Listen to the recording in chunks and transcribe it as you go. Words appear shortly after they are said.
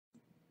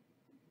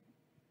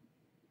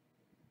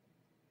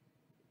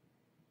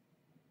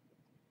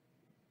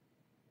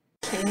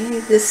Okay,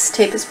 this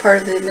tape is part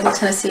of the Middle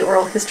Tennessee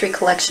Oral History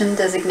Collection,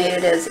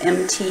 designated as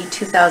MT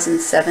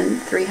 2007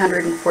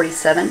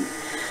 347.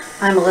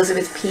 I'm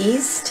Elizabeth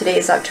Pease. Today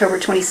is October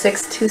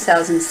 26,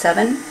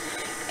 2007,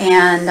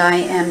 and I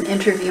am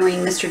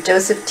interviewing Mr.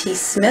 Joseph T.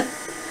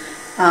 Smith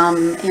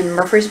in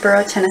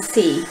Murfreesboro,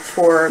 Tennessee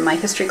for my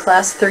history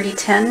class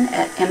 3010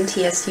 at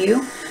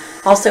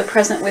MTSU. Also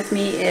present with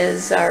me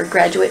is our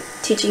graduate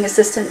teaching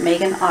assistant,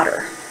 Megan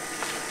Otter.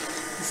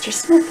 Mr.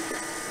 Smith,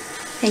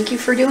 thank you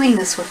for doing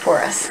this for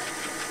us.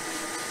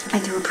 I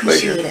do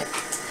appreciate it.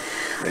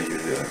 Pleasure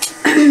to do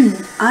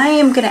it. I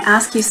am going to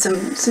ask you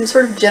some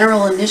sort of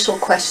general initial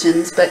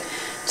questions, but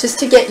just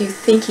to get you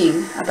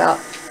thinking about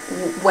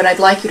what I'd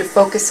like you to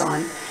focus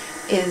on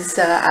is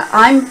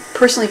I'm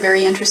personally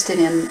very interested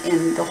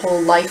in the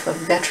whole life of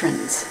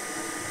veterans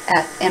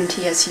at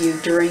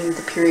MTSU during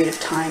the period of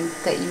time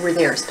that you were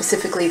there,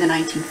 specifically the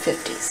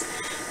 1950s.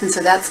 And so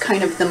that's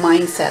kind of the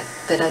mindset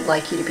that I'd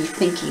like you to be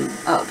thinking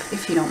of,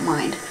 if you don't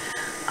mind.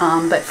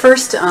 But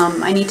first,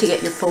 I need to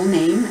get your full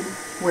name and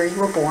where you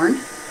were born.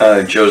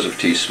 Joseph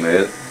T.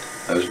 Smith.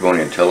 I was born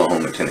in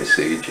Tullahoma,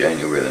 Tennessee,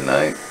 January the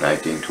 9th,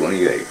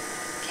 1928.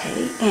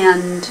 Okay,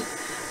 and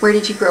where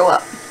did you grow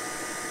up?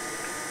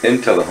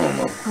 In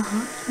Tullahoma.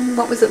 And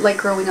what was it like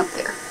growing up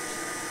there?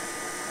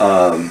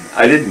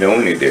 I didn't know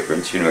any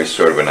difference. You know, it's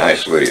sort of an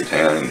isolated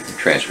town, and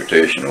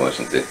transportation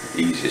wasn't the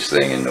easiest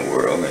thing in the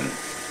world, and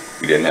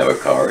we didn't have a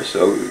car,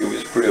 so it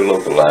was pretty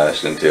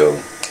localized until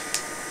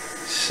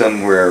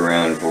somewhere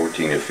around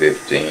 14 or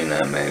 15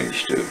 I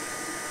managed to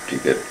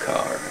get a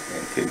car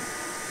and could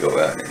go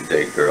out and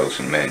date girls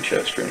in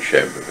Manchester and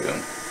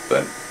Shelbyville.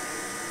 But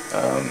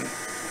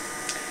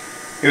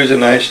it was a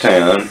nice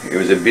town. It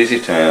was a busy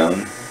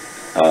town.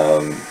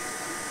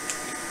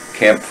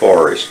 Camp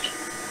Forest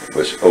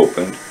was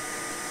opened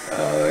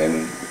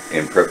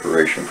in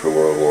preparation for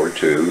World War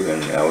II,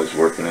 and I was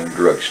working in a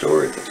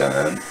drugstore at the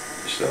time,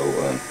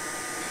 so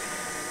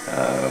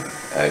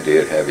I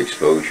did have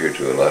exposure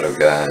to a lot of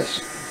guys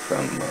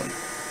from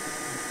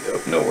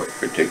up north,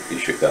 particularly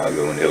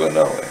Chicago and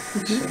Illinois,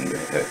 and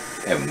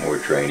having more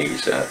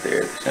trainees out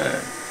there at the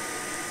time.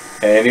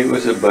 And it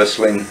was a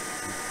bustling,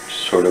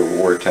 sort of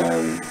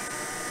wartime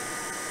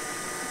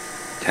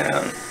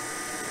town.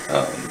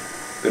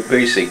 But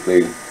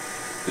basically,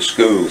 the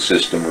school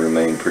system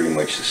remained pretty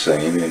much the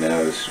same, and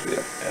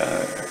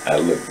I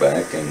look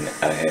back and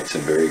I had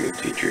some very good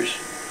teachers,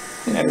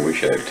 and I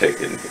wish I had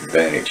taken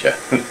advantage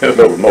of them a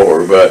little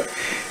more, but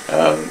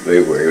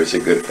it was a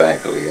good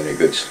faculty and a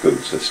good school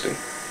system,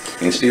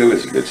 and still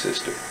is a good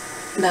system.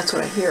 That's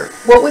what I hear.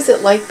 What was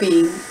it like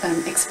being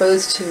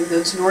exposed to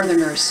those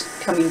Northerners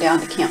coming down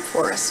to Camp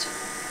Forest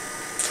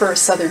for a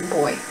Southern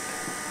boy?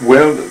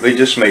 Well, they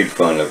just made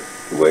fun of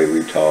the way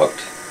we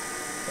talked,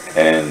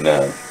 and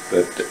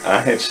but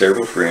I had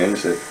several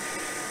friends that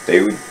they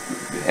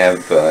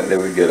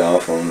would get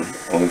off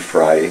on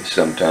Friday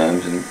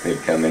sometimes, and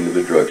they'd come into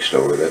the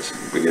drugstore.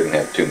 We didn't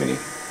have too many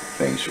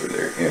things for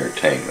their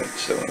entertainment,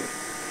 so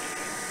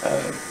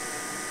of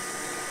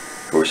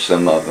course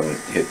some of them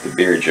hit the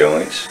beer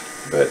joints,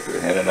 but they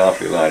had an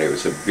awful lot. It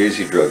was a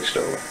busy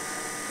drugstore,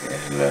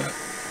 and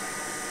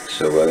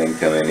so I think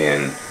coming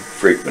in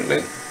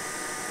frequently,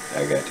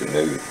 I got to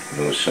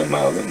know some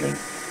of them and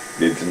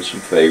did them some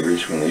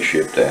favors when they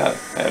shipped out.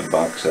 I'd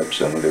box up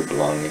some of their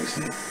belongings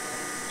and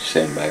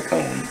send back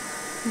home.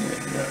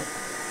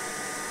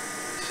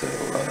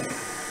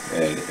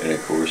 And and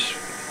of course,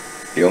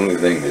 the only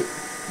thing that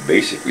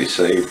basically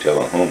saved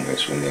Tullahoma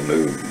is when they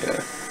moved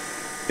the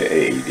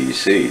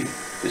AEDC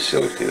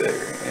facility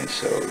there, and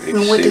so it's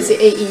and what does the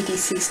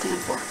AEDC stand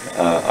for?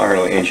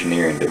 Arnold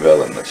Engineering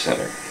Development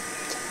Center,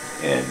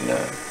 and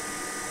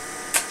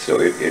so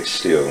it's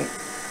still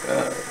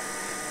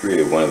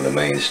really one of the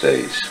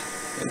mainstays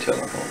in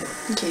Tullahoma.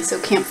 Okay, so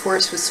Camp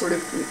Forest was sort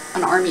of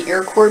an Army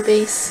Air Corps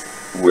base?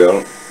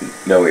 Well,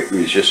 no, it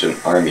was just an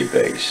Army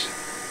base.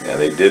 Now,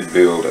 they did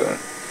build a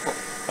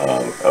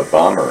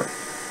bomber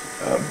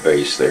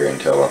base there in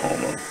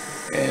Tullahoma,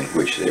 in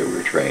which they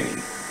were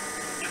training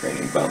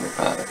bomber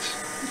pilots.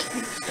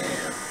 Okay.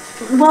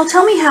 Well,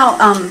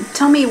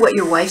 tell me what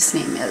your wife's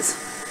name is.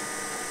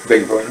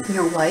 Beg your pardon?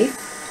 Your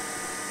wife?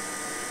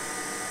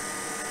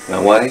 My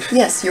wife?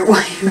 Yes, your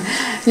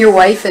wife. Your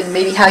wife, and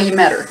maybe how you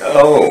met her.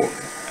 Oh.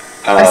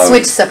 I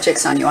switched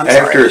subjects on you, I'm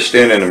sorry. After a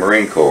stint in the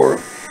Marine Corps,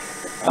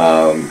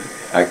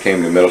 I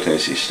came to Middle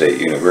Tennessee State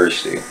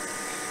University,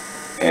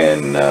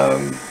 and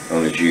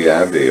on the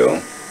GI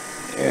Bill,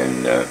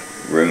 and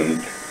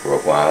roomed for a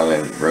while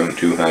in room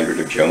 200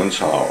 of Jones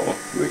Hall,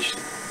 which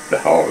the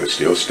hall is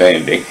still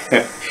standing.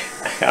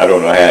 I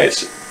don't know how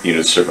it's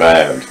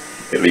survived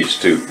at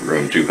least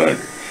room 200.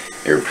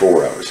 There were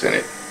 4 of us in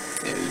it.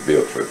 It was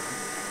built for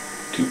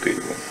 2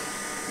 people,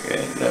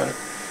 and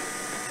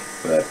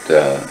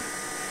but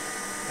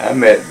I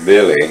met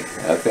Billy.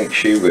 I think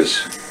she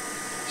was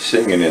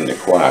singing in the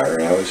choir,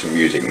 and I was a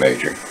music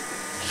major,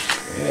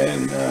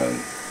 and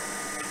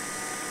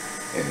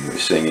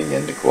was singing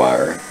in the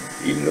choir,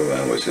 even though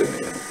I was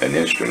an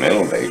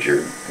instrumental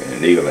major. And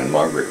Neil and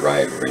Margaret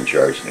Wright were in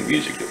charge of the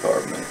music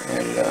department,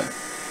 and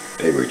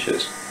they were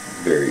just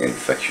very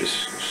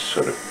infectious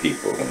sort of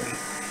people, and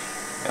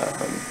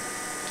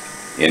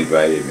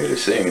invited me to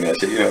sing, and I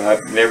said, you know,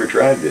 I've never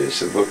tried this,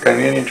 so well, come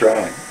in and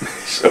try.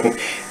 So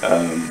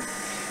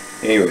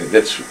anyway,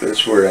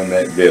 that's where I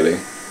met Billy,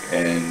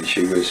 and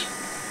she was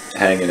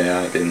hanging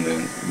out in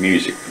the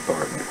music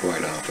department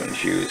quite often.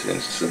 She was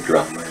in some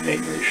drama and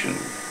English, and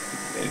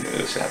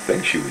I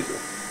think she was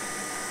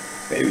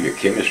maybe a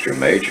chemistry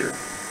major,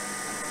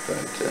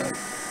 but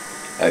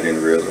I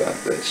didn't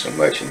realize that so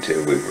much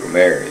until we were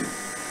married.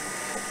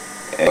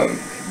 And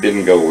it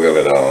didn't go well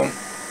at all.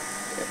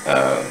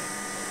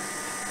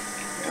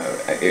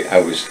 I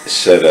was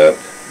set up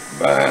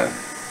by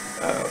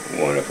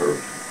one of her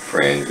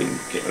friends, and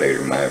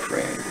later my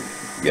friend,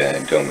 the guy,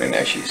 and told me,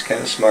 now she's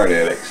kind of smart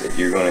aleck, said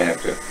you're going to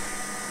have to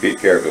be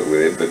careful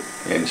with it,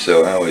 and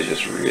so I was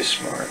just really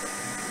smart.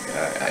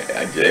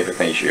 I did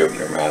everything she opened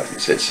her mouth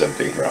and said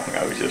something wrong.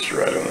 I was just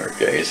right on her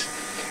case.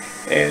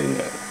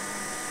 And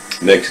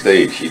next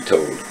day she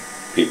told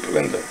people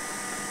in the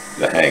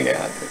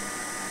hangout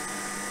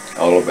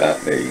all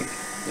about me,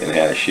 and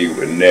how she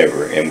would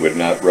never and would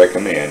not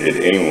recommend that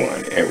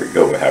anyone ever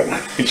go out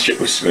with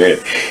Joe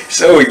Smith.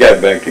 So we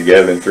got back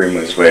together, and 3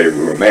 months later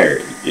we were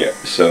married. Yeah.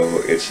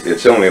 So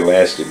it's only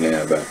lasted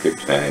now about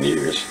 59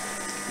 years.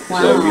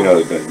 Wow. So, you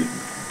know,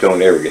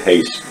 don't ever get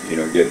haste, you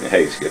know, get in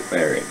haste, get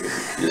married.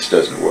 It just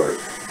doesn't work.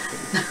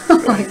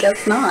 No, I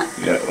guess not.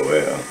 No,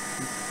 well,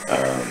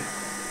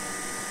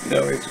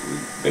 no,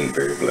 we've been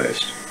very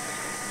blessed.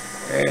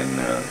 And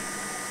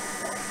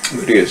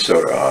but it is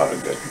sort of odd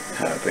that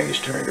how things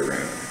turned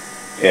around.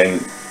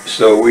 And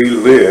so we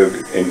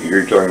lived, and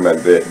you're talking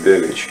about that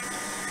village.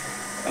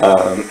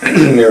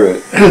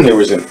 There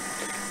was a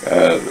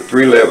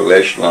 3-level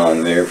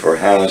echelon there for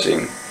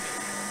housing.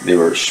 There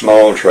were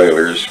small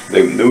trailers.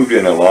 They moved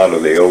in a lot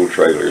of the old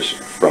trailers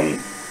from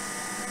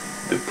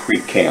the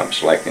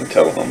pre-camps, like in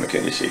Tullahoma,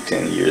 Tennessee,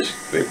 10 years.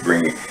 They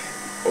bring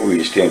all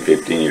these 10,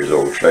 15 years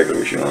old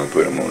trailers, you know, and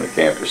put them on the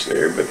campus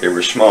there. But there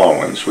were small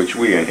ones, which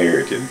we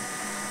inherited,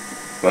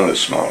 one of the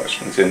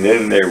smallest ones. And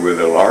then there were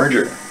the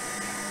larger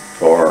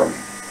for,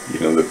 you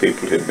know, the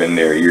people had been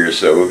there a year or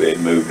so. They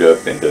had moved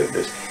up into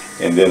this.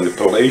 And then the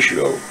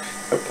palatial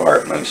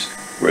apartments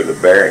were the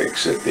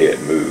barracks that they had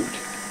moved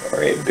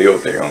or had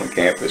built there on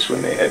campus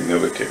when they had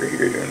military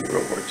here during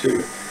World War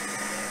II.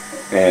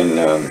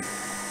 And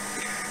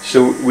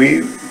so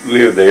we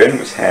lived there and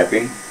was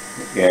happy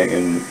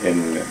in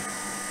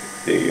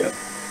the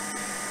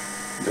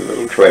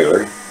little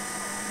trailer.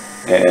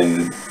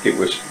 And it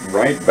was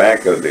right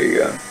back of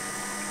the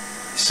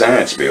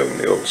science building,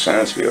 the old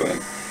science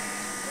building.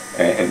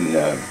 And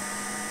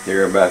there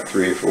were about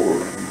 3 or 4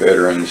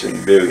 veterans,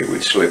 and Billy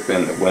would slip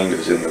in the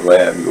windows in the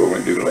lab and go over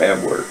and do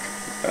lab work.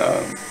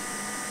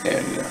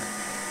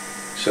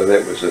 So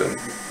that was a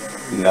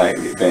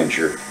nightly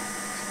venture.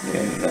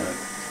 And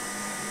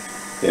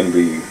then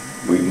we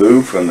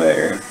moved from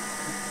there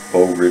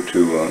over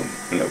to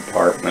an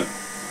apartment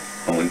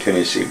on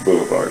Tennessee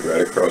Boulevard,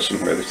 right across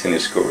from where the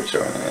tennis courts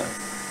are now.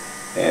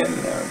 And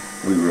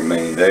we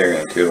remained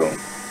there until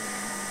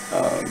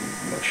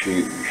well,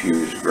 she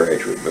was a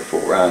graduate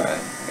before I,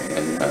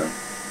 and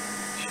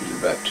she was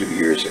about 2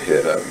 years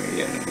ahead of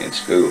me in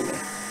school.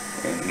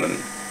 And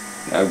when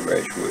I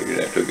graduated,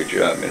 I took a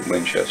job in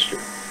Winchester,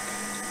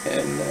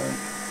 and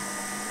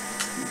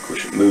of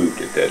course it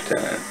moved at that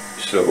time.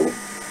 So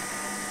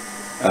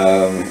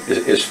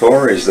as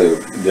far as the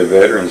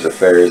Veterans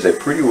Affairs, they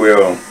pretty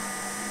well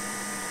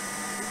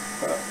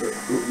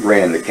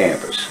ran the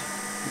campus,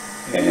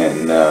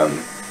 and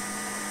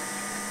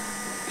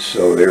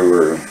so there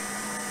were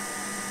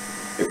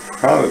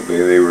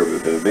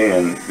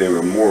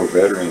more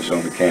veterans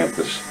on the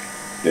campus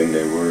than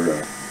there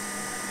were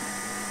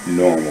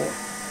normal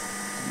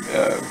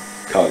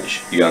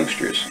college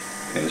youngsters.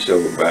 And so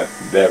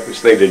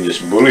they didn't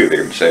just bully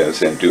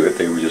themselves into it,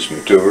 they were just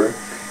mature,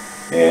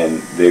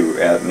 and they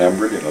were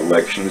outnumbered, and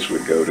elections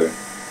would go to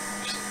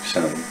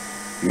some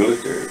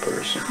military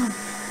person.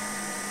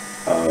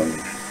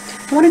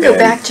 I want to go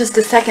back just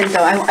a second,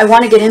 though. I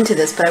want to get into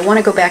this, but I want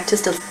to go back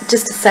just a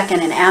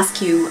second and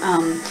ask you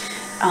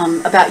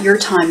about your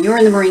time. You were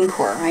in the Marine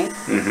Corps, right?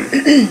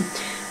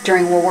 Mm-hmm.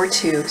 During World War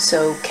II.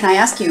 So can I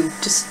ask you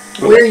just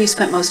where you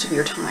spent most of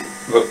your time?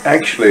 Well,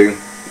 actually,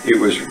 it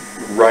was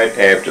right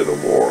after the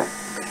war.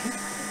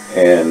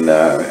 Okay. And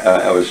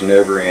I was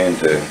never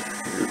into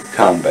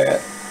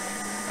combat.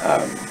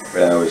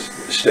 But I was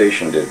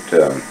stationed at,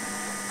 of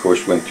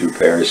course, went through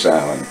Parris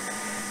Island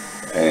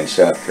in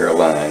South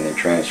Carolina and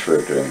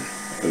transferred to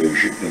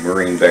the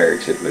Marine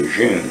Barracks at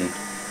Lejeune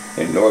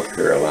in North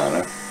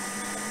Carolina.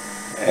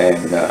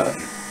 And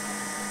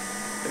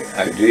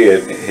I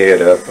did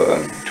head up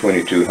a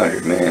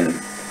 2,200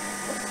 man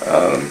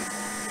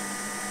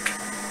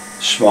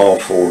small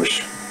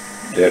force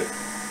that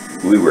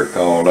we were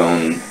called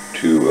on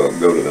to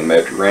go to the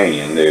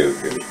Mediterranean. There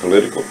were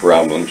political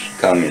problems,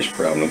 communist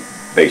problem,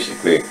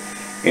 basically,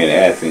 in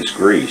Athens,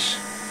 Greece.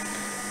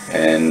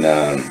 And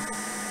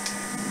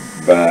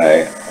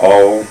by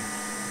all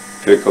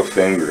fickle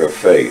finger of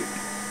fate,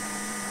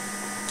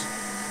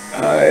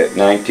 at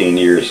 19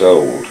 years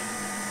old,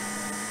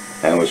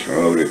 I was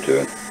promoted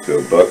to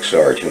a buck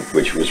sergeant,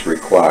 which was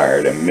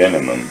required, a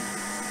minimum,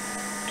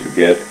 to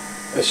get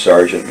a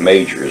sergeant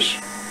major's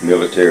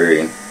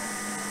military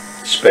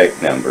spec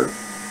number,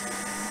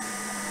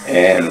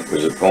 and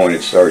was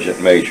appointed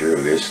sergeant major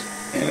of this.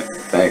 And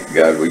thank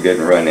God we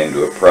didn't run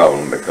into a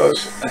problem,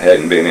 because I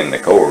hadn't been in the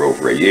Corps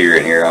over a year,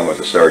 and here I was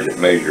a sergeant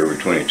major over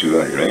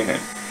 2,200 men.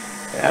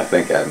 And I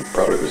think I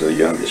probably was the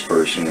youngest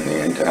person in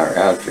the entire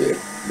outfit.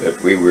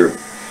 But we were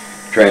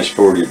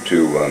transported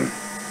to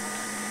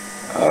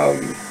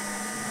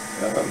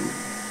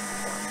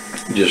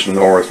just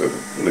north of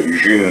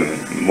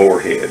Lejeune,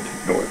 Moorhead,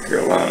 North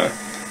Carolina,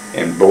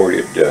 and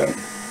boarded a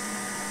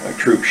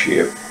troop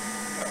ship,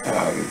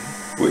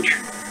 which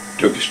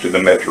took us to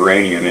the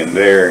Mediterranean, and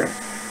there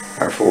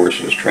our force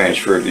was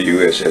transferred to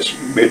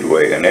USS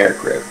Midway, an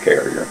aircraft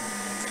carrier.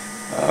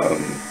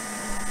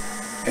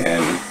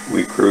 And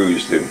we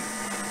cruised the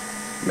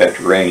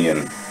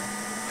Mediterranean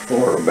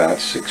for about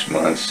 6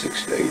 months,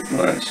 6 to 8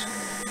 months,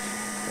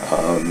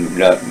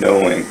 not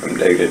knowing from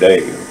day to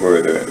day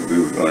whether we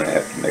were going to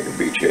have to make a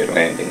beachhead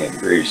landing in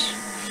Greece.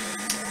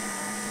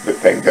 But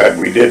thank God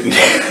we didn't.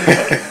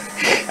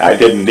 I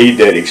didn't need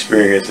that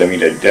experience. I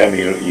mean, a dummy,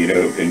 you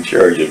know, in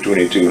charge of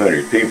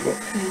 2,200 people.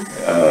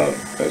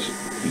 Because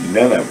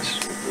none of us,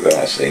 well,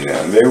 I say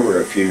none, there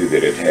were a few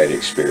that had had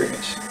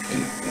experience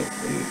in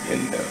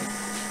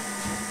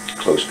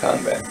close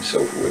combat and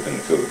so forth in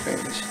the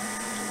Philippines,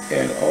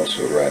 and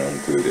also right on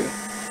through the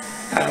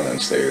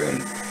islands there.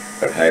 And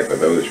but half of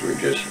those were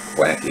just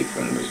wacky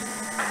from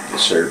the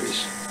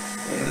service,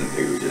 and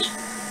they were just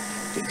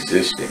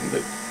existing,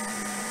 but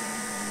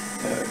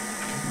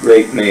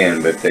great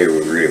men, but they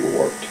were really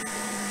warped.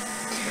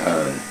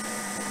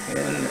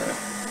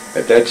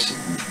 But that's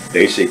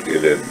basically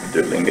the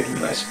limit of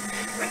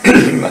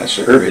my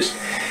service,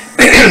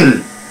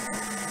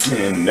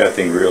 and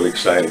nothing real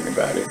exciting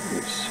about it.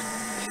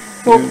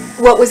 Well,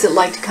 what was it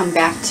like to come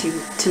back to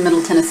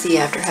Middle Tennessee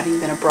after having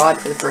been abroad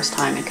for the first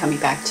time and coming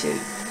back to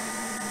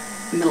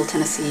Middle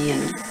Tennessee?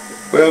 And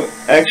well,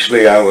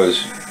 actually, I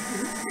was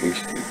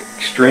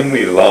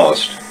extremely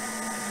lost.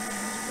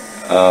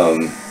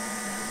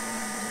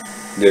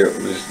 There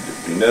was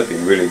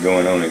nothing really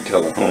going on in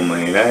Tullahoma,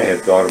 and I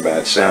had thought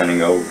about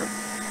signing over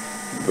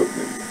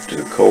to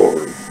the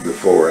Corps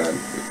before I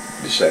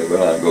decided,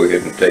 well, I'll go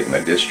ahead and take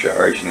my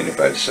discharge, and then if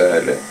I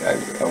decide that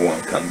I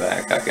want to come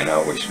back, I can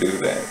always do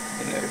that,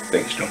 if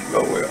things don't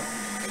go well.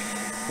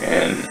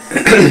 And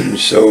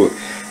so,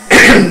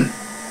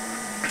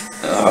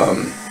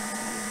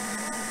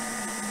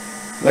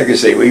 like I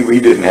say, we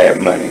didn't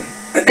have money.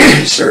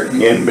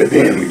 Certainly in, but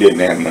then we didn't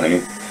have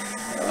money.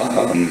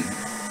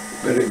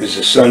 But it was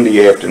a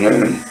Sunday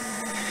afternoon.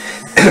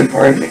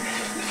 Pardon me.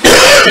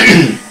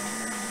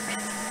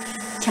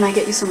 Can I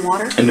get you some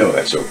water? No,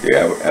 that's okay.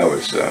 I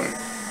was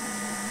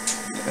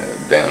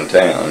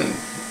downtown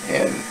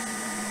and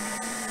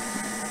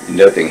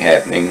nothing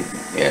happening,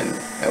 and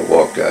I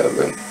walked out of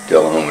the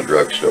Tullahoma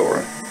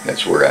drugstore.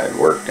 That's where I had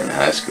worked in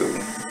high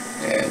school,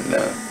 and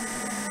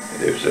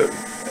there was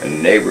a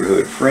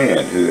neighborhood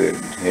friend who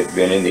had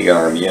been in the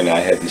Army, and I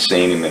hadn't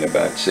seen him in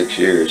about 6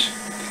 years.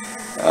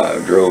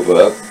 Drove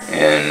up,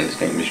 and his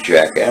name was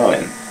Jack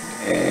Allen,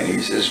 and he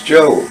says,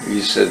 Joe,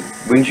 he said,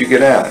 when'd you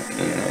get out?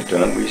 And I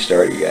told him we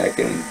started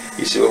yakking.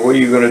 He said, well, what are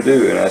you going to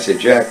do? And I said,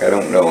 Jack, I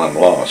don't know, I'm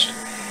lost.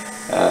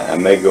 I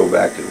may go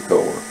back to the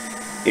Corps.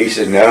 He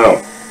said,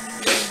 no.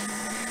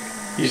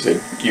 He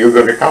said, you'll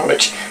go to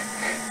college.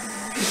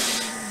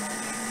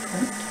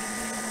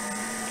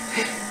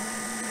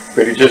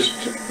 But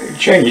it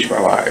changed my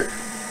life.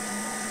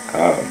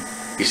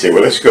 He said,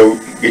 well, let's go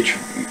get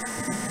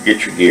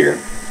your gear.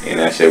 And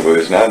I said, well,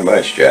 there's not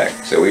much, Jack.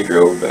 So we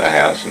drove to the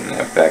house, and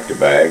I packed a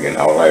bag, and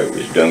all I had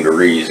was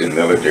dungarees and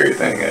military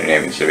thing. I didn't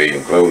have any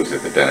civilian clothes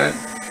at the time.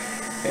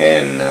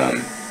 And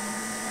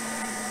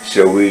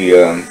so we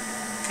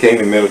came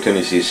to Middle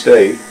Tennessee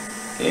State,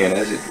 and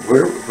I said,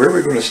 where are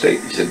we going to stay?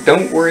 He said,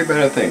 don't worry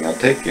about a thing. I'll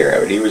take care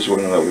of it. He was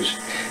one of those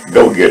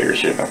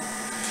go-getters, you know.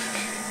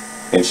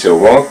 And so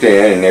walked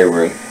in, and there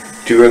were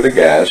two other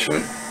guys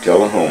from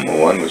Tullahoma.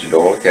 One was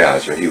Doyle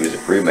Kaiser. He was a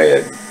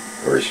pre-med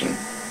person.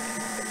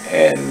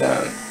 And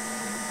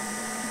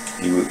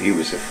he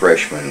was a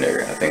freshman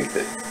there, I think,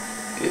 at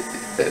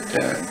that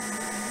time.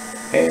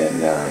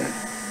 And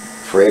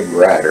Fred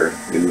Ryder,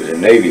 who was a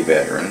Navy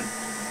veteran,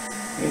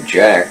 and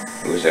Jack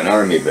was an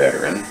Army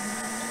veteran,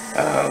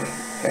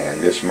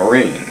 and this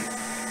Marine.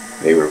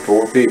 They were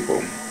 4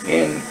 people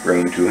in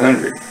room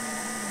 200. I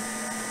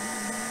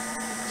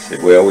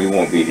said, well, we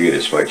won't be here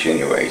this much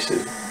anyway. He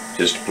said,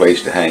 just a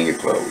place to hang your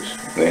clothes.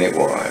 And it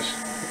was.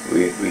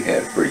 We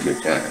had a pretty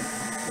good time.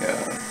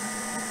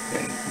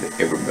 And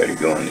everybody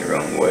going their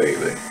own way,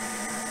 but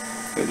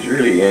it was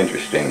really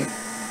interesting.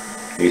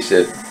 He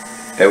said,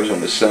 that was on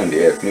the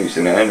Sunday afternoon. He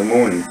said, now in the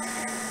morning,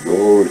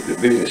 go over to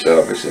the business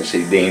office and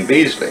see Dean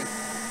Beasley.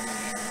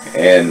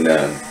 And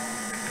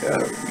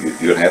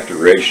you'll have to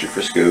register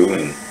for school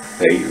and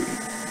pay you.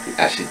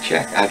 I said,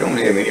 Jack, I don't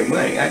have any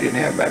money. I didn't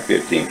have about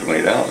 $15,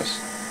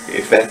 $20,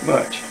 if that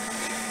much.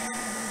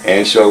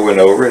 And so I went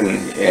over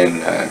and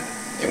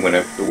went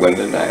up to the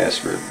window and I asked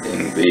for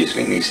Dean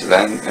Beasley, and he said,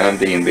 I'm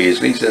Dean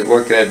Beasley. He said,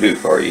 what can I do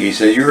for you? He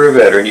said, you're a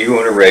veteran, you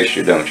want to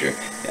register, don't you?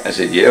 I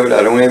said, yeah, but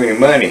I don't have any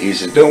money. He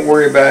said, don't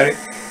worry about it.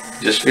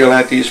 Just fill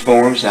out these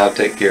forms and I'll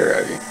take care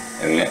of you.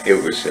 I mean, it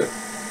was the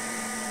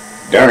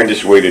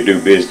darndest way to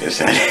do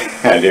business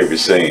I'd ever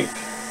seen.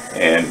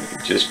 And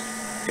just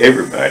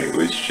everybody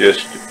was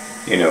just,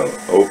 you know,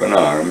 open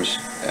arms.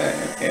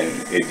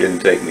 And it didn't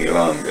take me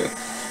long to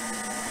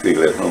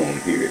feel at home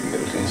here at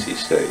Middle Tennessee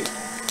State.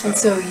 And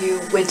so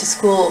you went to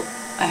school,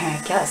 I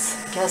guess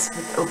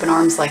with open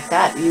arms like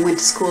that. You went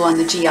to school on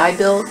the GI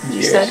Bill,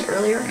 you said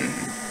earlier?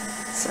 Mm-hmm.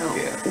 So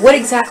what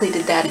exactly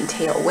did that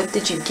entail? What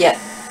did you get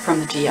from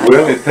the GI Bill?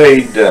 Well, it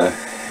paid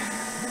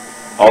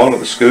all of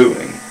the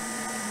schooling.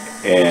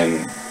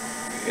 And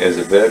as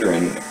a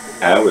veteran,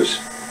 I was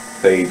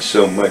paid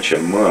so much a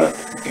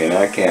month, and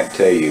I can't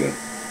tell you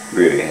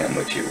really how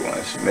much it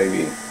was.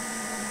 Maybe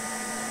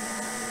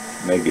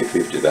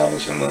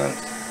 $50 a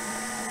month,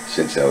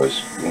 since I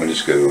was going to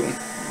school and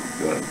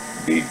going to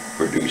be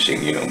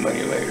producing, you know,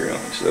 money later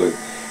on. So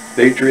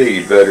they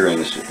treated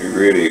veterans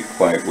really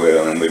quite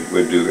well, and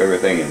would do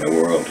everything in the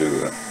world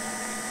to,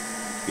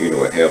 you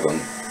know, help them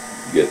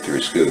get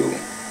through school.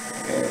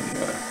 And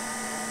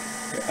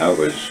I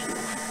was,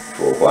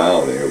 for a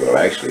while there, well,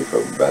 actually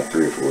for about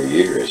 3 or 4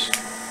 years,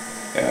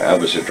 I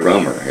was a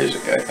drummer.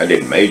 I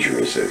didn't major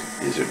as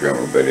a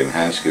drummer, but in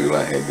high school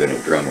I had been a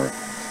drummer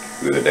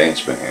with a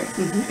dance band,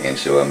 and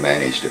so I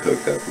managed to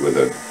hook up with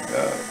a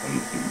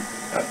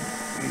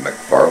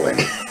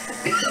McFarlane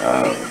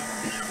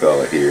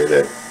fella here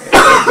that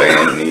had a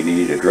band, and he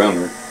needed a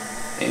drummer,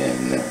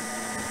 and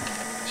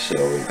so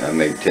I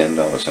made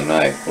 $10 a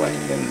night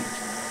playing in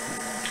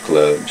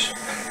clubs,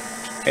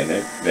 and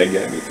that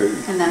got me through.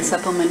 And that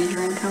supplemented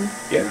your income?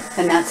 Yeah.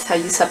 And that's how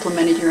you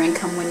supplemented your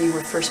income when you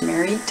were first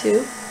married,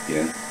 too?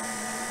 Yeah.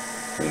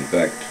 In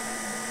fact,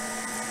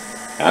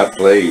 I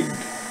played,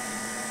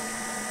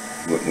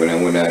 when I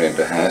went out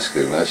into high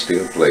school, I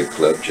still played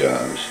club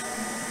jobs.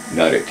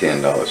 Not at $10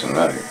 a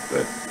night,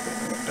 but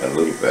a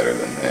little better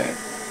than that.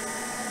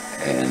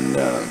 And,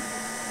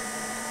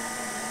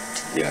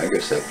 yeah, I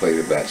guess I played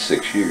about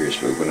 6 years,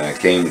 but when I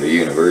came to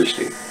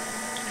university,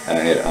 I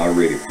had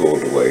already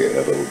pulled away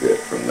a little bit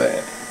from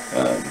that.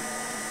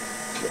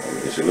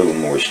 It was a little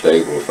more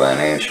stable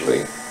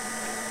financially,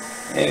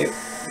 and it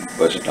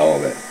wasn't all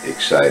that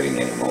exciting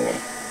anymore.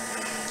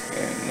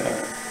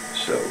 And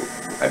so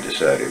I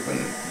decided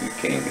when we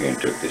came here and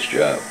took this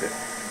job that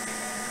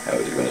I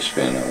was going to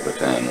spend all the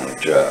time on the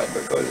job,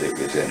 because it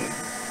was in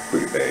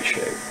pretty bad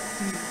shape.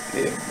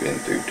 It had been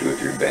through 2 or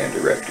 3 band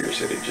directors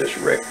that had just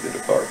wrecked the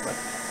department.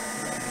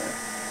 And,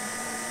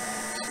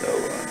 so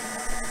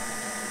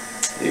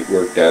it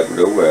worked out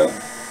real well,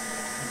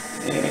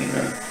 and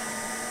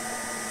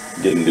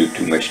didn't do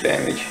too much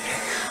damage.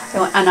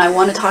 And I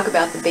want to talk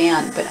about the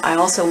band, but I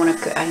also want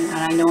to, and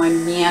I know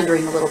I'm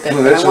meandering a little bit,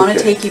 Well, but I want to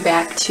okay. take you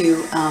back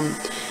to,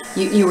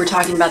 you were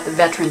talking about the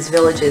veterans'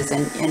 villages,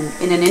 and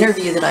in an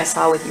interview that I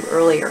saw with you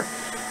earlier,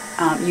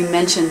 you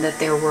mentioned that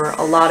there was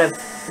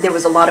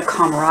a lot of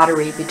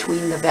camaraderie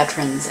between the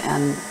veterans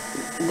and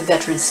the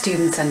veteran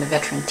students and the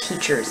veteran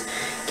teachers.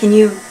 Can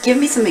you give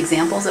me some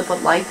examples of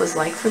what life was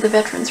like for the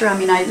veterans? Or, I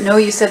mean, I know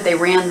you said they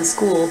ran the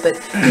school, but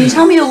can you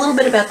tell me a little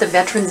bit about the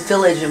veterans'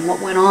 village and what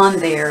went on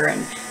there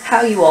and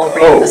how you all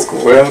ran the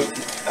school? Well,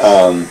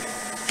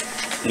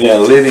 you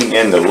know, living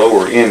in the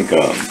lower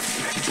income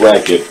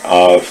bracket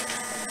of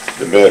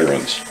the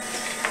veterans,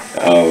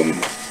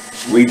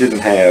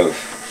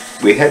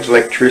 we had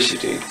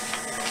electricity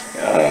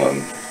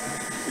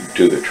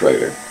to the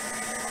trailer,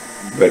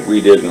 but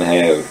we didn't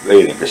have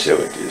bathing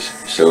facilities.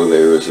 So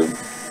there was a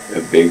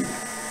big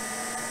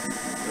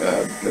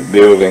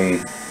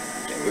building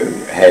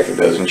with half a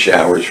dozen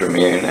showers for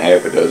men and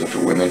half a dozen for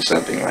women,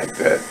 something like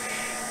that.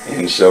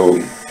 And so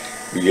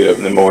you get up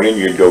in the morning,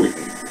 you'd go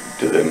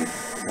to the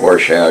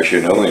wash house,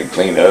 you know, and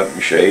clean up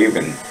and shave,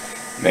 and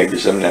maybe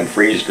sometimes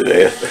freeze to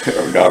death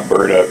or not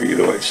burn up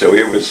either way. So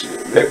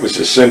that was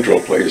a central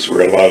place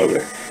where a lot of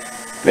the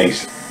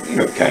things, you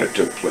know, kind of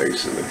took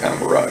place, of the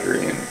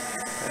camaraderie. And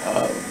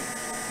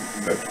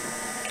but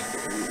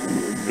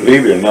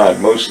believe it or not,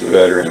 most of the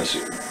veterans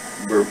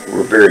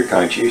were very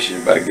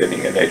conscientious about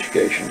getting an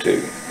education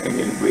too. I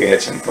mean, we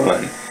had some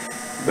fun,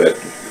 but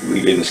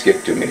we didn't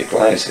skip too many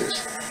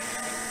classes.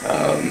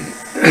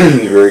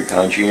 Very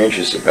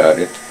conscientious about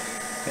it,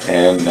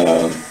 and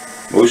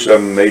most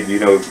of them made, you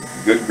know,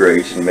 good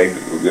grades and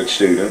were good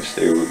students.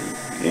 They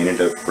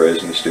ended up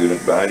president of the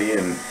student body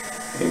and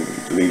in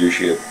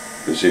leadership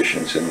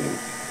positions in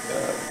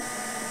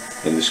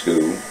the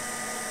school.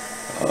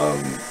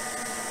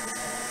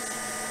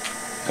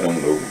 I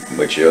don't know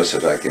much else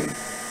that I can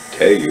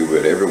tell you,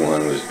 but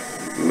everyone was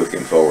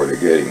looking forward to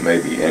getting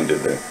maybe into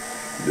the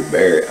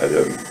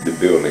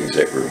buildings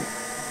that were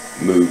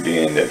moved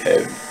in that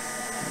had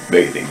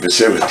bathing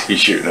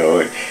facilities, you know,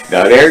 and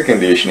not air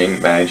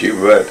conditioning, mind you,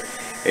 but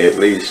at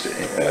least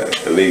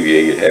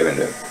alleviated having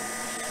to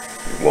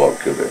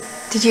walk to the...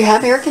 Did you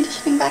have air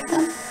conditioning back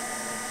then?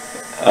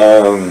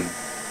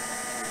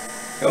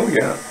 Oh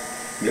yeah.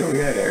 Yeah, we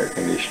had air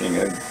conditioning.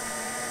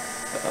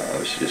 I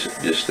was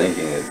just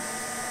thinking that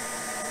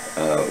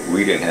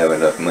we didn't have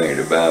enough money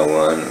to buy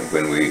one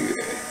when we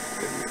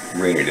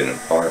rented an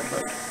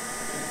apartment,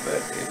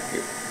 but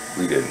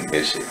we didn't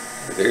miss it.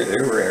 But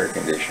there were air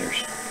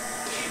conditioners.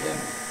 And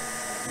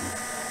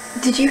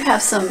did you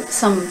have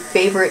some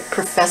favorite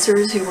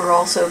professors who were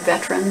also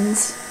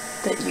veterans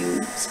that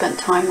you spent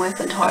time with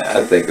and talked to?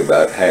 I think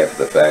about half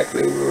the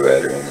faculty were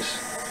veterans.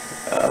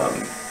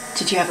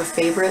 Did you have a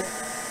favorite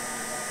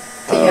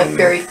that you have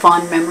very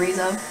fond memories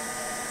of?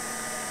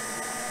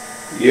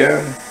 Yeah,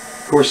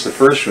 of course the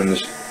first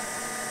ones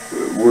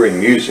were in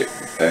music.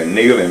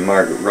 Neil and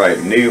Margaret Wright.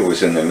 Neil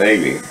was in the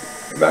Navy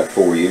about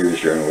 4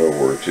 years during World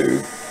War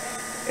II,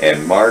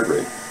 and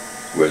Margaret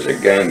was a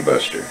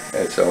gangbuster.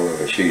 That's all of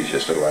her. She's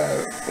just a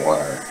live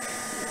wire.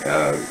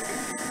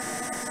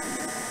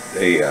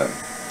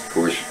 Of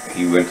course,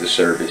 he went to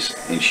service,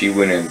 and she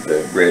went into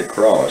the Red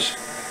Cross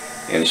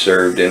and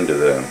served in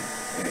the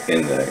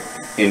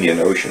Indian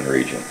Ocean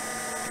region.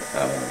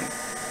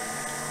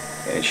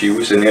 And she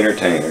was an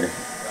entertainer.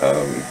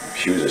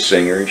 She was a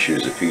singer, she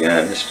was a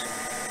pianist,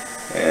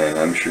 and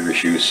I'm sure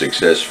she was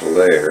successful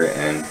there.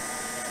 And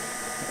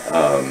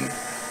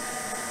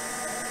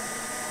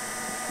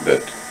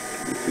but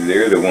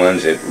they're the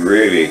ones that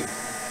really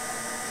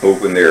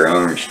opened their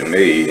arms to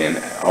me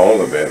and all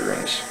the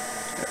veterans.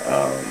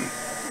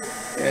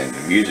 And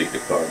the music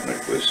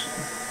department was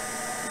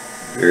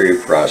very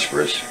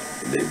prosperous.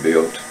 They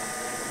built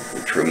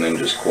a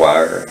tremendous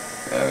choir,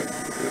 a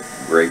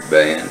great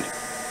band,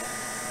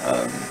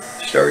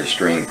 started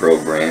string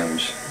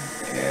programs,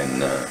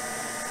 and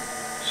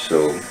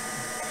so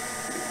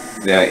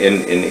now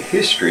in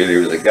history there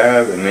was a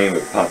guy by the name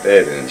of Pop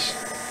Evans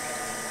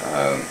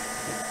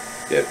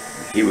that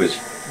he was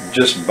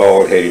just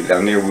bald-headed.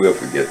 I never will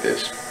forget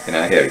this. And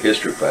I had a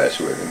history class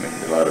with him,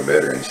 and a lot of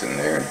veterans in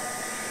there,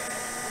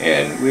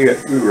 and we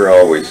were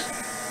always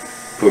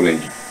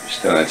pulling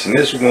stunts. And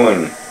this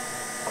one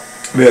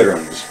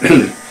veteran was,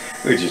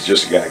 which is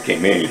just a guy who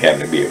came in, he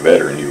happened to be a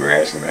veteran you were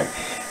asking about,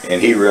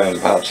 and he runs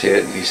Pop's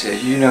head and he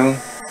says, you know,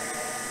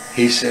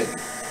 he said,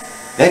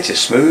 that's as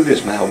smooth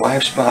as my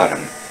wife's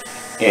bottom.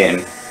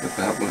 And the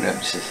Pop went up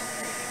and says,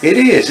 it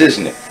is,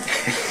 isn't it?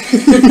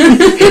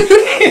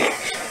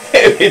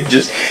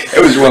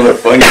 It was one of the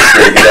funniest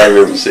things I've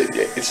ever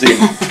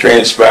seen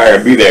transpire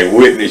and be that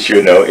witness,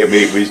 you know. I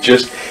mean, it was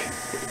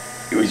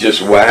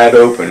just wide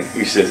open.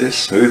 He says, it's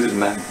smooth as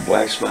my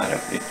wife's bottom.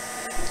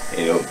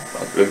 You know,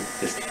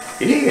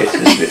 it is,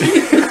 isn't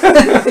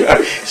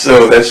it?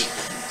 So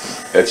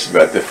that's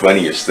about the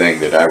funniest thing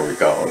that I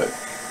recall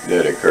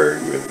that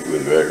occurred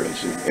with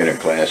veterans in a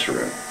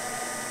classroom.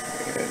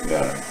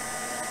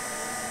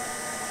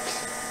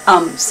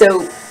 And,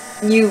 so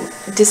you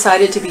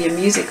decided to be a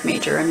music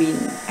major. I mean,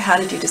 how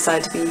did you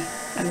decide to be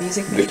a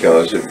music major?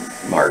 Because of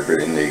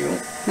Margaret and Neil.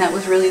 That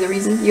was really the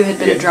reason? You had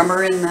been a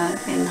drummer in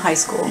high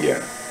school.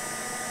 Yeah,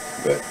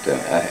 but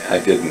I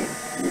didn't.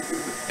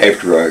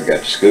 After I got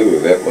to school,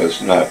 that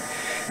was not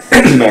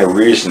my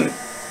reason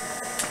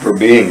for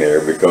being there,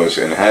 because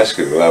in high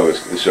school I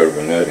was sort of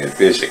a nut in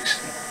physics.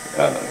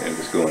 It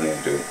was going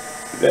into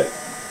that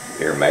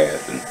air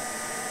math and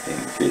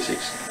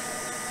physics.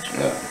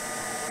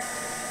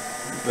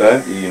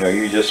 But, you know,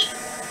 you just,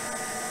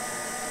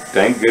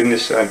 thank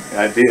goodness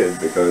I did,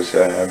 because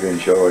I've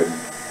enjoyed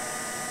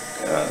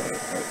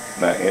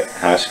my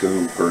high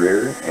school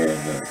career,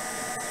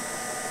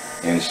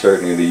 and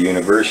certainly the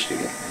university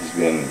has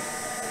been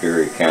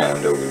very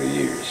kind over the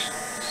years.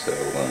 So,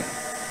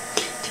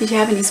 did you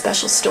have any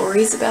special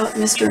stories about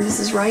Mr. and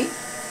Mrs. Wright?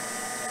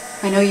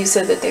 I know you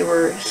said that they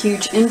were a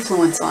huge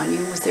influence on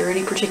you. Was there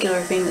any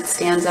particular thing that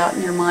stands out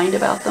in your mind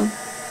about them?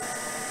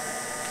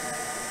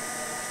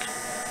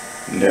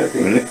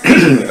 Nothing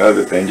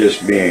other than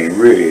just being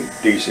really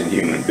decent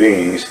human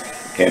beings.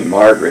 And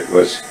Margaret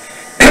was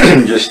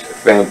just a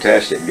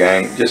fantastic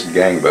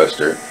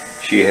gangbuster.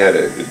 She had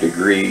a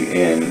degree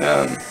in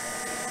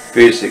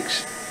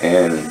physics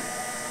and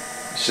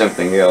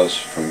something else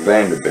from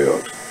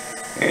Vanderbilt.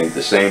 And at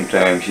the same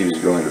time she was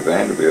going to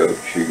Vanderbilt,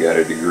 she got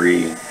a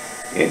degree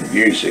in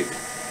music.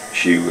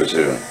 She was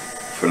a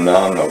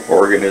phenomenal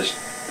organist,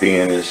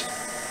 pianist,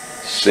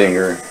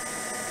 singer,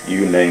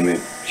 you name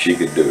it, she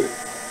could do it.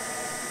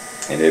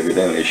 And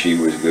evidently she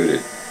was good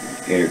at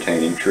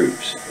entertaining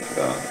troops.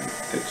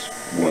 It's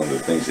one of the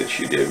things that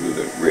she did with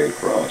the Red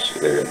Cross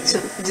there. So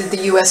did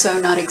the USO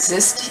not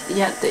exist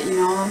yet that you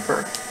know of?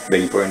 Or?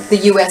 Beg your pardon?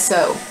 The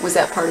USO, was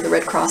that part of the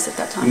Red Cross at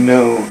that time?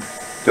 No,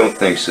 don't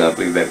think so. I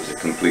believe that was a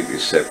completely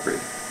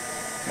separate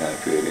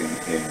outfit.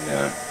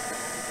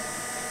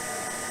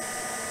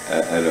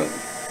 I don't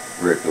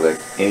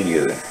recollect any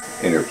of the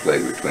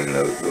interplay between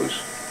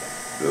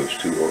those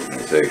two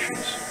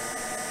organizations.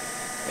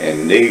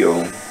 And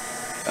Neil,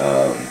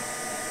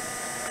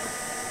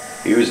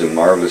 he was a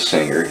marvelous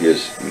singer.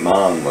 His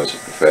mom was a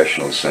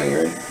professional singer,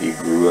 and he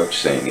grew up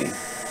singing.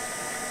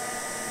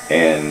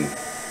 And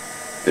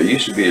there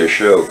used to be a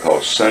show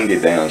called Sunday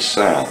Down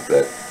South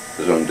that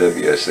was on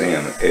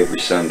WSM every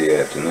Sunday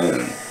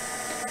afternoon.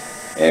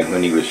 And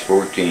when he was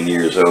 14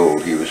 years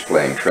old, he was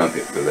playing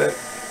trumpet with that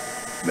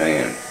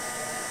band.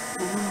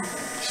 Wow.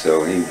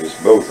 So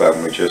both of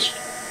them were just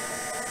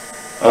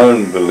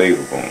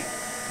unbelievable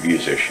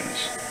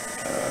musicians.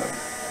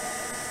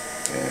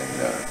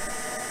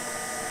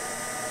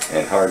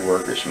 And hard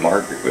workers.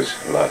 Margaret was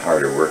a lot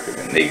harder worker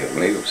than Neil.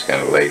 Neil was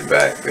kind of laid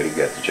back, but he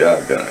got the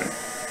job done.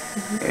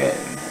 And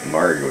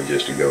Margaret was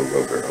just a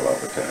go-go girl all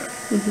the time.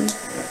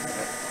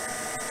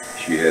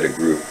 She had a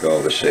group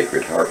called the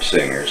Sacred Harp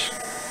Singers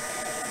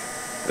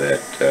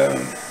that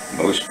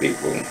most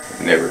people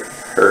have never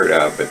heard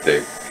of, but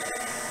they've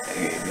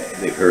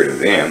heard of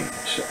them.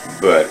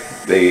 But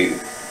they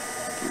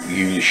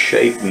use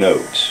shaped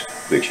notes,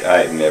 which I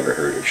had never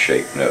heard of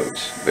shaped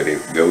notes, but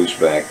it goes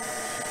back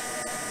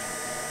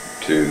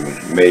to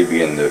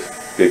maybe in the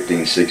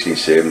 15, 16,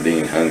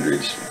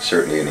 1700s,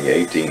 certainly in the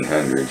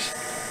 1800s,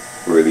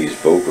 where these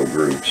vocal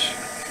groups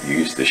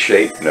use the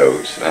shaped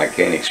notes. I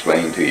can't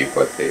explain to you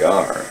what they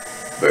are,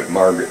 but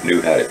Margaret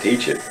knew how to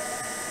teach it,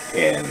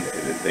 and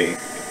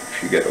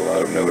she got a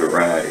lot of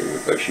notoriety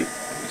because she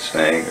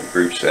sang, the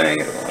group sang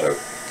at a lot of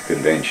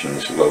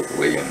conventions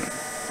locally and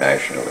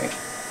nationally.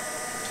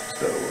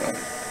 So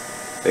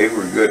they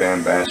were good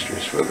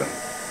ambassadors for the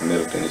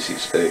Middle Tennessee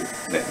State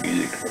in that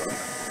music department.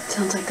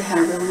 Sounds like they had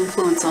a real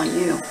influence on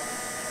you.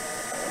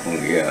 Oh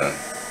yeah,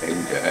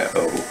 and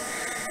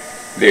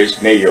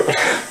there's Neil.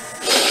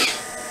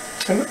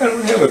 I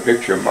don't have a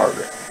picture of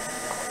Margaret,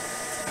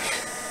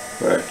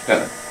 but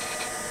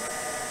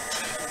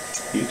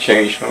he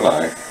changed my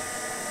life,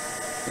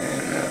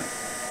 and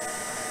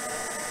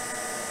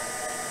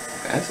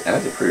I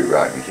was a pretty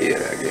rotten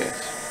kid, I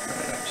guess.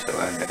 So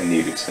I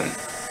needed some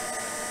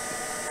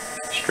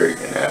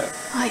straightening out.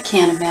 I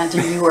can't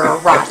imagine you were a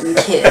rotten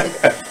kid.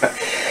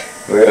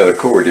 Well, the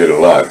Corps did a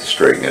lot to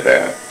straighten it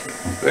out,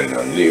 but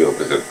Neil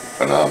was a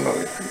phenomenal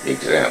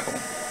example,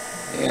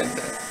 and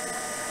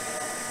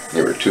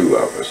there were two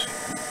of us,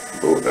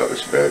 both of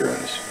us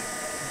veterans.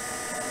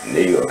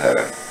 Neil had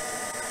a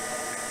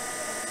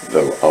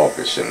little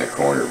office in the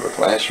corner of a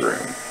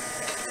classroom,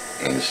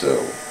 and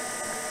so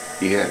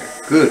he had a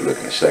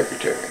good-looking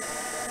secretary,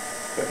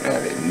 but now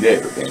there'd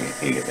never been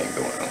anything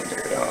going on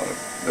there at all.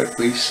 But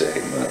we set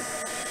him up.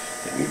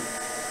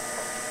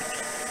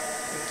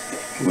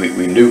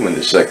 We knew when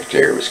the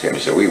secretary was coming,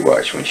 so we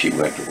watched when she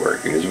went to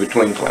work. It was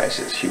between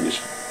classes. She was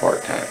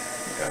part-time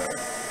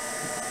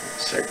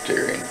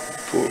secretary and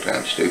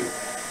full-time student.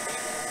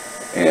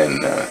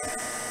 And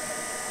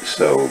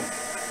so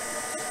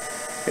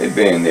they'd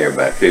been there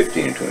about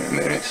 15 or 20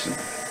 minutes.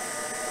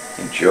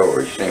 And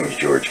George, his name was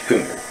George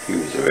Cooner. He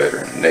was a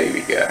veteran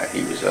Navy guy.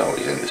 He was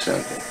always into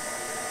something.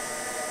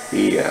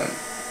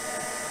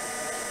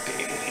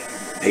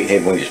 They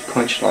had one of these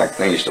punch-like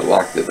things to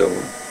lock the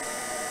door.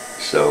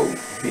 So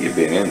he had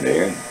been in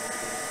there and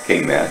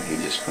came out and he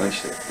just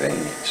punched that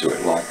thing, so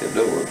it locked the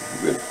door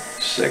with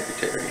the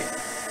secretary.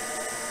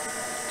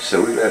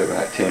 So we let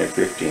about 10 or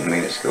 15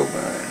 minutes go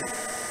by and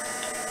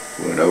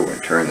went over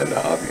and turned the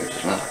knob and it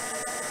was locked.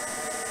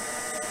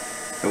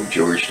 Old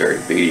George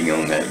started beating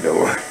on that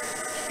door.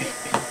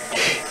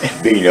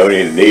 And beating on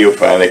it, and Neil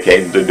finally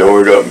came to the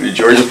door and opened it.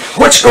 George said,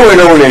 "What's going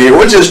on in here?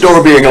 What's this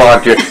door being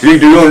locked in?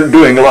 You're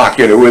doing lock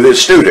in it with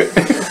this student."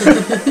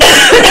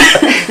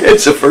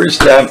 It's the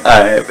first time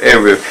I have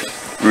ever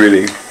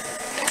really,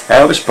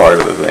 I was part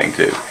of the thing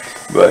too,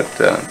 but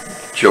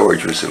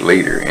George was the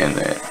leader in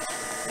that,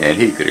 and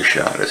he could have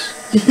shot us.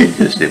 It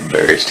just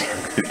embarrassed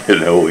him to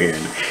no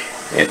end.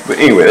 But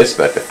anyway, that's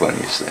about the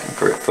funniest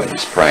thing, the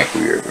funniest prank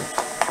we ever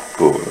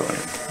pulled on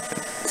him.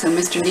 So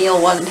Mr. Neal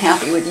wasn't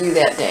happy with you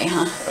that day,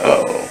 huh?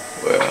 Oh,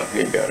 well,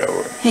 he got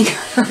over it. He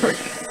got over it.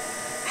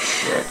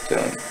 But,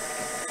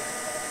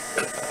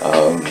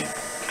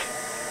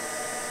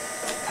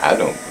 I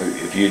don't,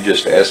 if you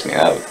just ask me,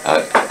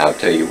 I'll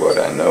tell you what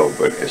I know,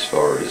 but as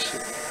far as,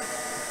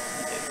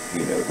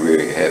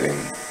 really having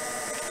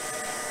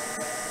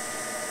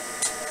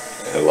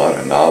a lot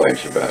of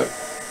knowledge about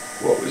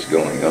what was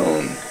going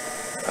on,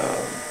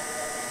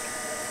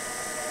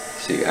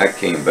 see, I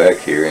came back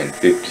here in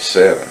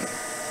 '57,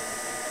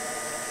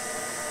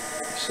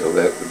 so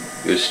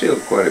there's still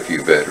quite a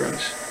few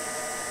veterans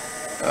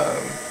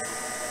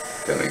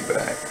coming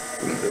back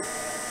from the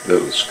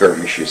little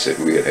skirmishes that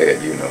we had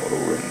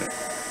over in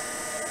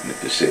the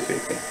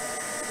Pacific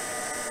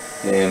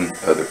and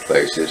other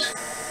places.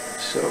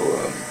 So,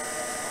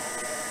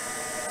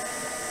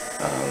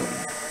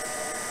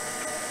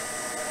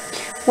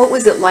 what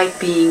was it like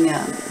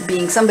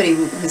being somebody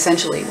who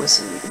essentially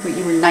was,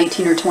 you were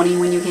 19 or 20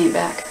 when you came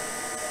back?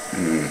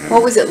 Mm-hmm.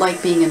 What was it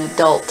like being an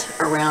adult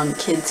around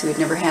kids who had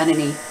never had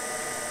any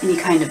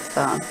kind of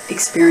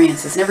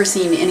experiences, never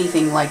seen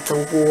anything like the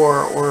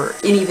war or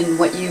even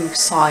what you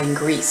saw in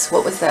Greece?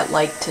 What was that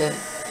like to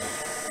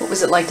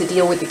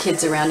deal with the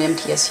kids around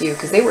MTSU?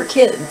 Because they were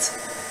kids.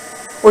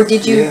 Or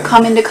did you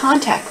come into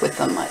contact with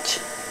them much?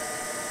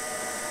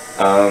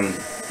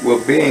 Well,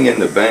 being in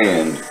the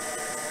band,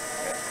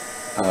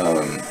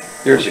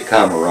 there's a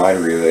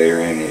camaraderie there,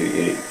 and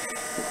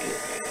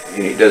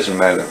it doesn't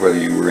matter whether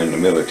you were in the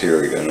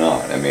military or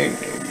not. I mean,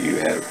 you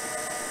had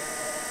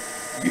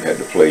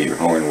to play your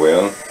horn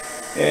well,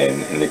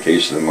 and in the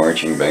case of the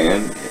marching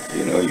band,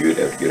 you know, you'd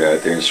have to get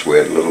out there and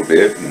sweat a little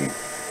bit, and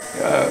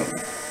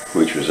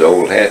which was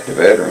old hat to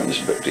veterans,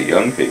 but to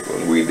young people,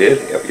 we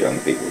did have young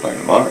people learn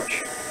to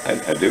march.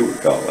 I do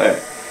recall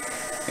that,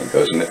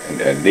 because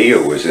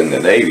Neil was in the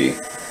Navy,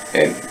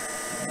 and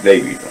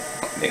Navy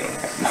they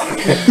don't have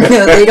march.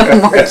 No, they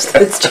don't march.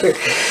 That's true.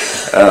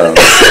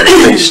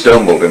 They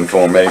stumbled in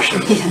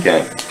formation.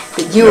 Yeah.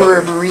 But you were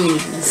a Marine.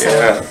 So.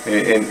 Yeah,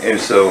 and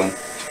so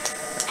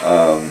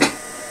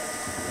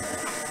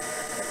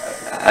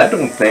I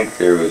don't think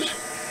there was,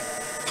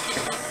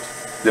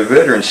 the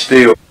veterans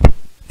still,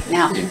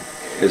 now,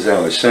 as I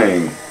was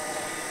saying,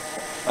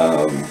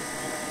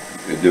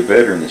 the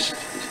veterans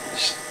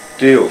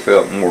still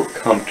felt more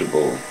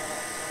comfortable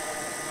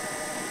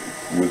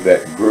with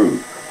that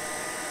group.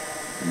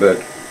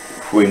 But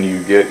when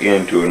you get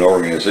into an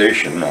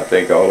organization, I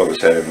think all of us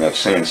had enough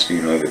sense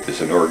to know that there's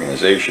an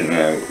organization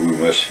now, we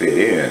must fit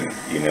in.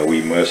 You know,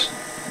 we must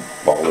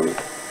follow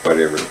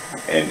whatever,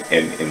 and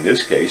in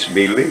this case,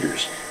 be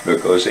leaders,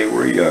 because they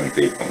were young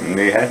people and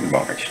they hadn't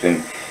marched,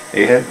 and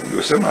they had,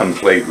 some of them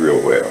played real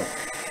well,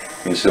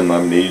 and some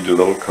of them needed a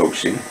little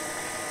coaching,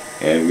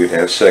 and we'd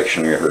have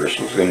section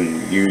rehearsals,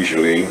 and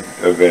usually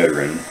a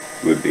veteran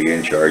would be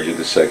in charge of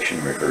the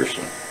section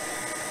rehearsal.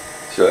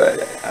 So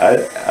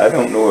I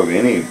don't know of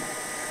any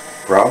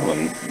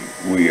problem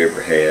we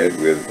ever had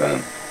with,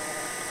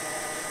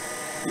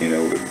 you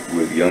know,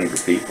 with younger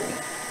people.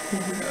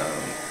 Mm-hmm.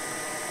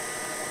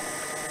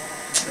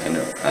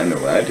 I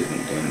know I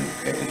didn't,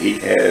 and he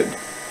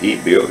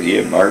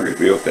and Margaret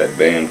built that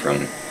band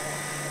from,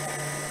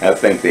 I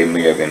think they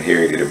may have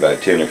inherited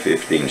about 10 or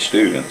 15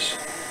 students.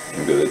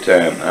 And by the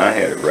time I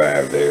had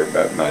arrived there,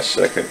 about my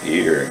second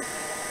year,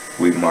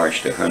 we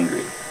marched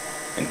 100.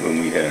 And when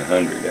we had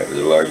 100, that was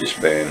the largest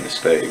band in the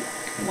state,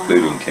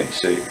 including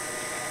Tennessee.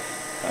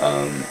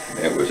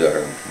 That was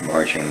our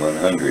Marching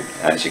 100.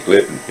 Isaac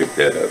Litton picked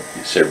that up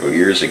several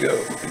years ago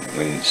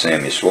when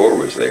Sammy Swore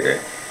was there.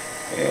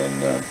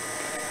 And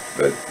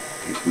but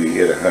we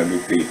hit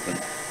 100 people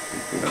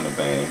in the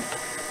band.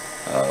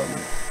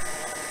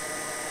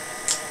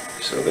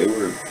 So they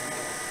were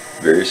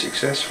very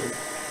successful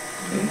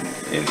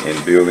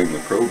in building the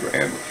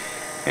program,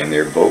 and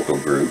their vocal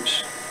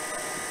groups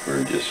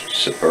were just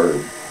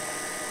superb.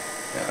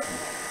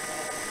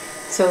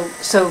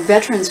 So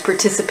veterans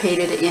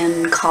participated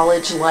in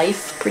college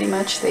life, pretty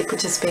much? They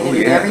participated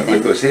in everything?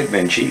 Because they'd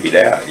been cheated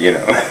out, you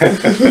know.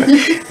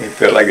 It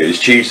felt like it was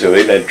cheap, so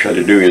they'd try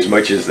to do as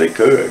much as they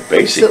could,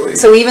 basically.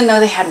 So even though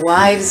they had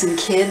wives and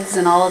kids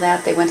and all of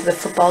that, they went to the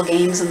football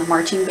games and the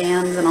marching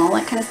bands and all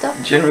that kind of stuff?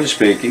 Generally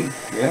speaking,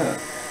 yeah.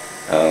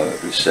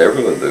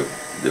 Several of the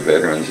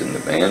veterans in the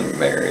band were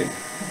married,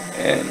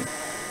 and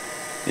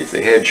if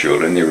they had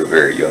children, they were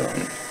very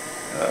young,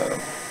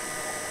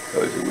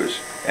 because it was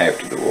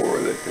after the war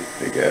that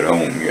they got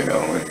home, you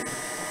know, and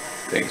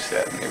things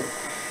that, and they were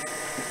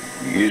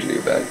usually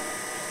about,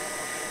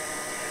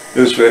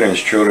 those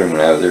veterans' children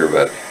when I was there,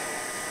 about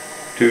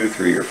 2,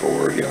 3, or 4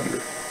 or younger,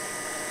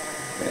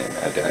 and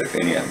I doubt if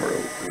any of them were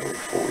over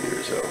 4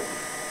 years old.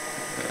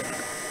 And in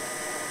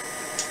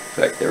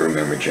fact, I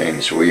remember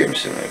James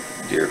Williamson, a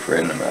dear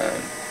friend of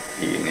mine,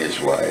 he and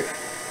his wife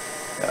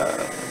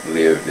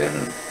lived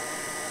in,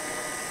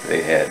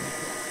 they had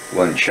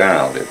one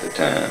child at the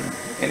time,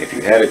 and if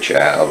you had a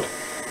child,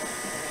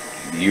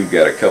 you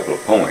got a couple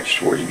of points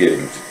towards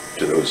getting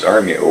to those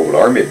old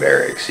army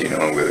barracks, you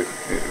know, with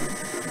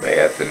a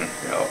bath and,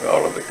 you know,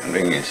 all of the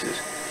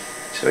conveniences.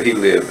 So he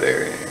lived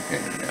there,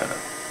 and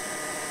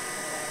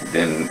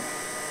then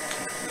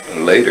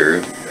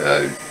later,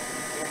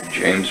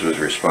 James was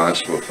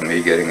responsible for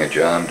me getting a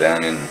job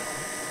down in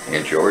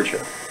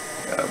Georgia,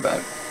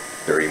 about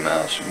 30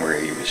 miles from where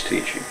he was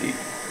teaching. He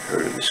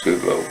heard of the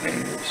school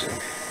opening. It was a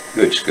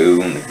good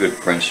school and a good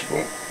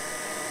principal,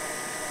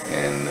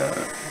 and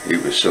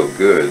it was so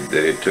good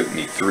that it took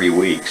me 3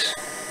 weeks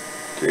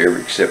to ever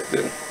accept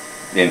the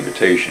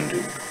invitation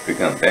to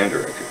become band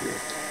director here.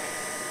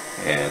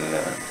 And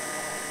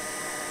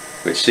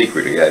but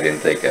secretly I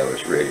didn't think I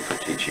was ready for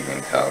teaching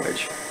in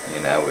college,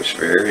 and I was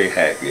very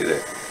happy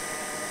that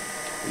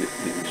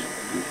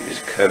it was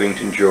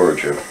Covington,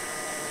 Georgia,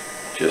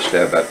 just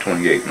about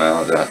 28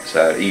 miles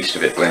east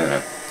of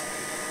Atlanta,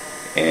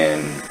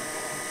 and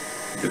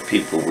the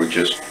people were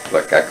just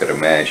like I could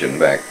imagine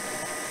back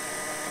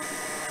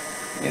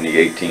in the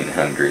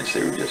 1800s.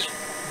 They were just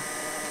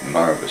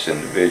marvelous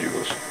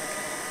individuals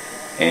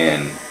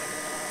and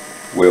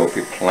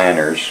wealthy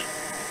planners.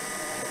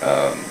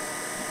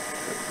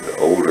 The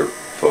older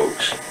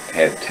folks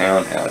had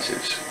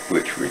townhouses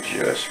which were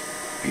just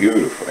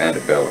beautiful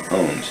antebellum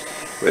homes,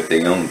 but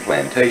they owned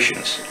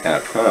plantations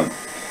out from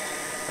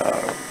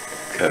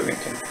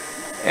Covington,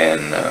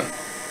 and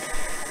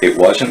it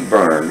wasn't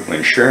burned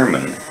when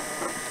Sherman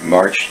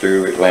marched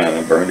through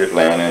Atlanta, burned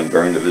Atlanta, and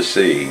burned to the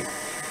sea.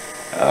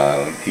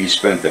 He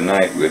spent the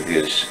night with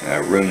his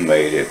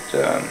roommate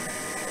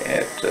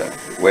at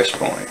West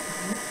Point,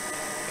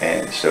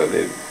 and so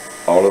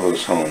all of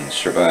those homes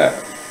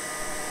survived.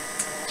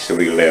 so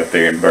we left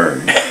there and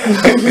burned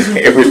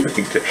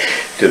everything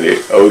to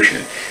the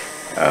ocean.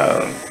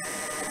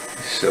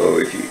 So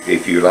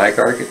if you like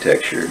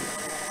architecture,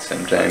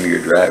 sometime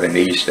you're driving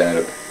east out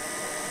of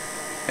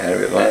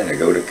Atlanta,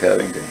 go to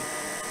Covington,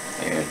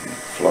 and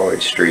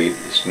Floyd Street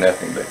is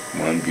nothing but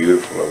one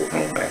beautiful old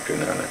home after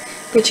another.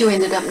 But you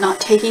ended up not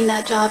taking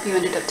that job. You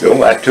ended up taking.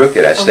 No, I took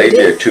it. I stayed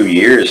there 2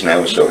 years, and I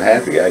was so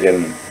happy. I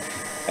didn't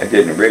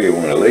really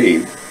want to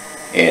leave.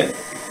 And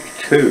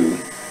two,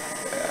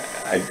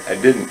 I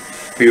didn't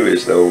feel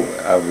as though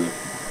I was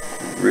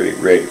really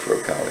ready for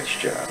a college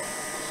job.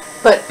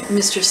 But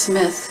Mr.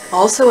 Smith,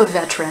 also a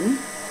veteran,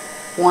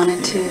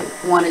 wanted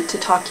to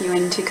talk you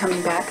into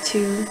coming back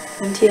to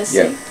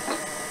MTSC.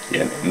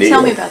 Yeah. Neil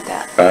Tell me about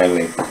that.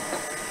 Finally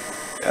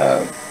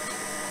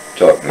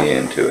talked me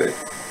into it,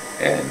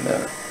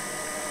 and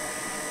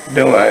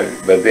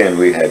but then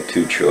we had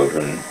 2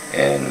 children,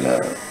 and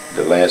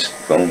the last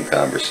phone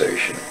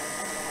conversation,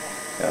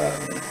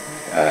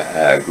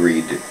 I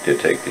agreed to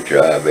take the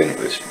job, and it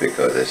was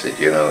because I said,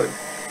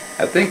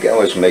 I think I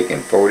was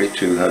making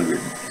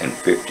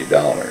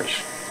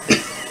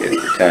 $4,250 at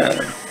the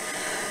time.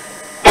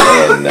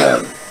 And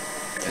I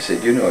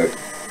said, if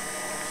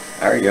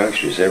our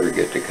youngsters ever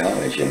get to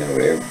college,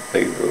 they're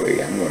paved the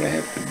way, I'm going to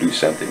have to do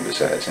something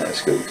besides high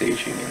school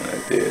teaching,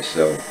 like this.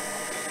 So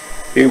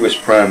it was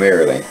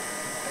primarily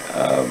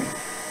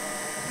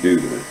due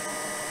to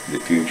the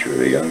future of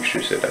the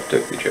youngsters that I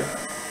took the job.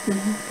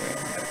 Mm-hmm.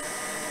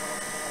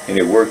 And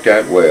it worked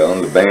out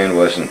well. The band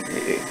wasn't,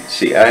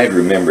 see, I had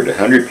remembered a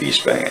 100-piece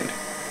band.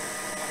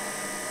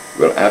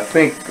 Well, I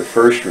think the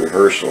first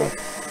rehearsal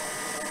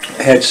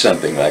had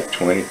something like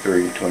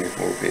 23,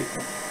 24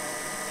 people.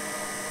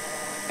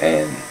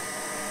 And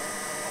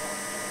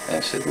I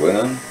said,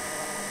 well,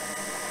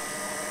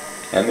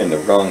 I'm in the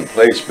wrong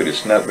place, but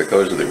it's not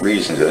because of the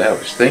reasons that I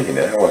was thinking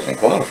that I wasn't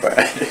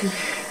qualified.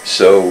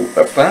 So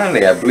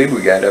finally, I believe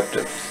we got up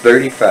to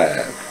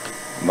 35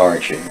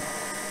 marching,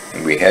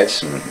 and we had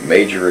some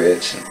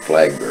majorettes and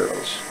flag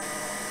girls.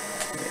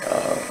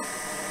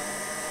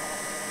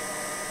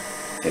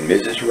 And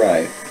Mrs.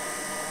 Wright,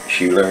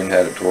 she learned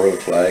how to twirl a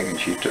flag, and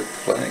she took the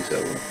flags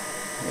over.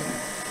 And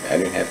I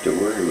didn't have to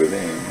worry with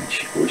them. And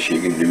of course, she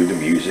can do the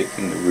music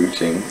and the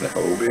routine, the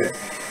whole bit.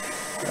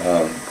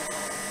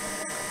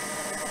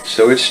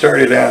 So it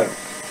started out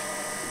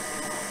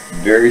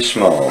very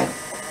small,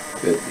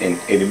 but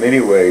in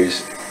many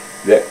ways,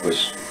 that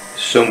was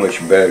so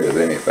much better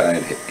than if I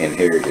had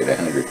inherited a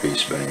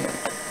 100-piece band.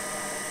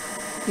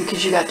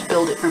 Because you got to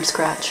build it from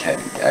scratch.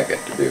 I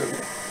got to build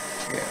it,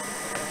 yeah.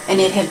 And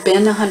it had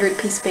been a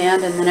 100-piece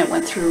band, and then it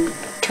went through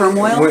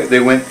turmoil? They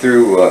went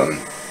through,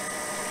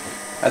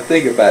 I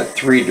think, about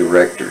 3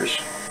 directors.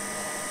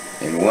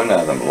 And one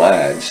of them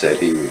lied, said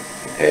he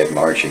had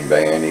marching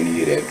band and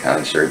he had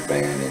concert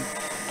band,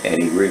 and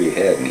he really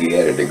hadn't. He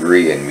had a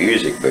degree in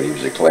music, but he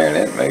was a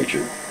clarinet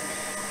major.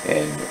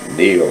 And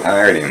Neil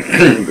hired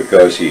him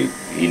because he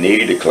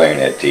needed a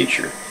clarinet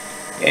teacher,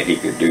 and he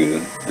could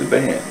do the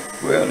band.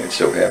 Well, it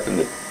so happened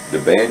that the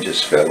band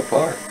just fell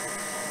apart.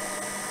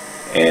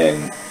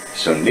 And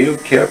so Neil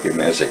kept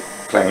him as a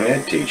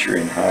clarinet teacher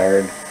and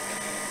hired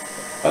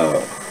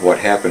what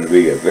happened to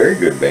be a very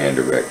good band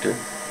director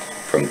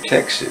from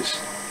Texas,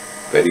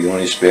 but he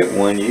only spent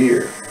 1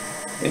 year,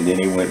 and then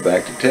he went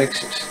back to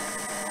Texas.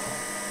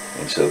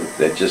 And so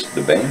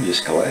the band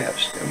just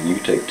collapsed. I mean, you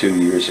take 2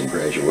 years in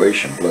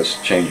graduation plus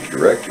change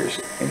directors,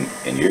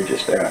 and you're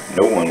just out.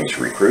 No one was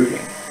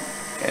recruiting.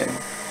 And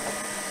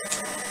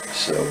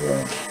so...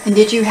 and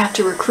did you have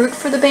to recruit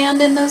for the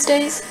band in those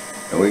days?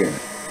 Oh, yeah.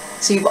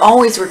 So you've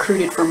always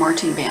recruited for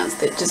marching bands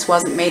that just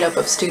wasn't made up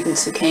of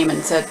students who came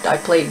and said, I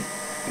played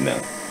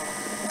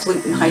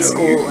flute in high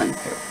school. And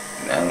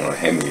I don't know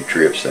how many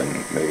trips I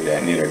made.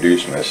 I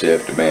introduced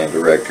myself to band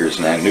directors,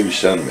 and I knew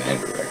some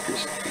band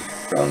directors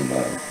from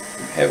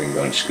having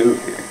gone to school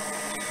here.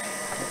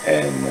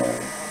 And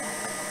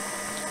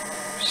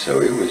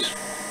so it was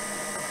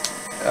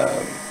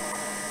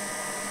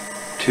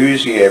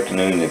Tuesday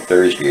afternoon and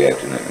Thursday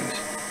afternoons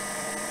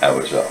I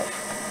was off.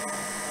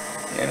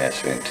 And I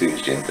spent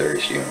Tuesday and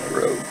Thursday on the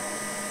road.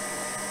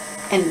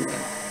 And,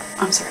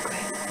 I'm sorry, go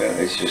ahead. Well,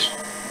 it's just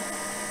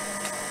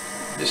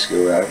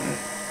go out and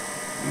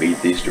meet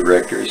these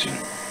directors.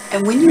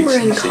 And when you were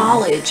in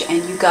college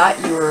and you got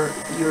your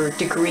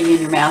degree and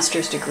your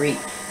master's degree,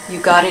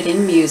 you got it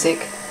in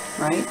music,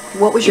 right?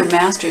 What was your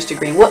master's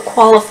degree? What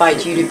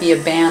qualified you to be a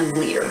band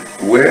leader?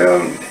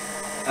 Well,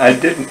 I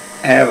didn't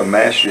have a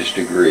master's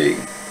degree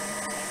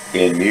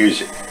in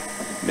music.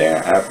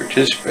 Now, I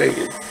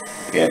participated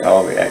in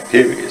all the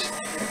activities,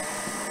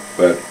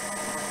 but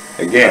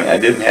again, I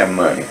didn't have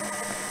money.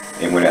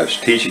 And when I was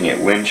teaching at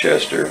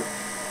Winchester,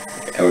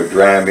 I would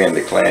drive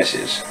into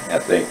classes, I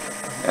think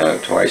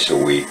twice a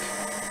week,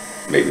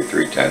 maybe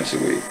 3 times a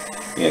week.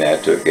 And I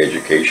took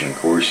education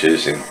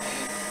courses and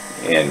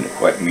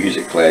what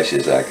music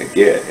classes I could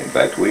get. In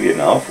fact, we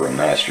didn't offer a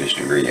master's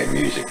degree in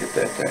music at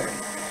that time,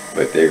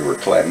 but there were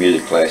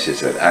music classes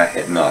that I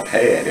had not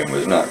had and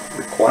was not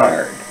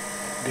required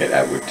that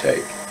I would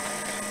take.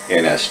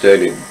 And I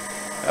studied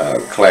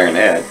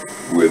clarinet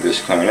with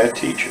this clarinet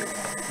teacher.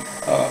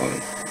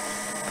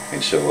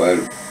 And so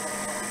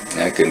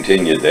I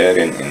continued that,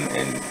 and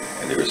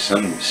there was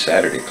some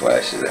Saturday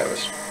classes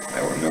I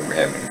remember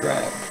having to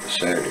drive for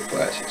Saturday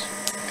classes.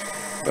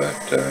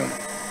 But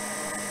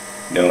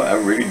no, I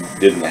really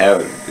didn't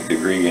have a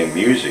degree in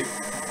music,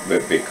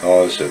 but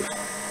because of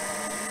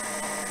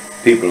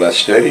people I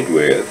studied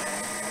with,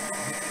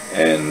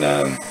 and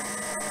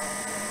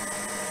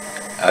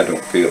I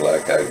don't feel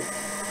like I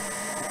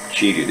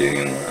cheated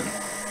anyone.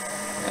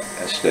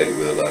 I studied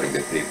with a lot of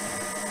good people,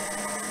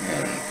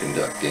 and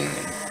conducting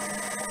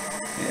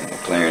and the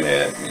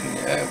clarinet, and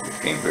I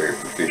became very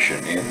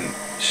proficient in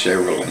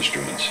several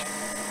instruments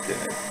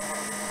that I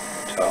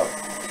taught.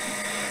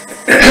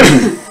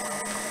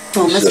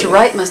 Well, Mr.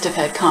 Wright must have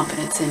had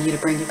confidence in you to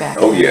bring you back.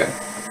 Oh yeah,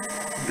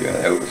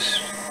 that was,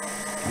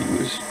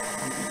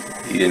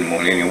 he didn't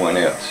want anyone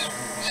else.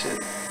 He said,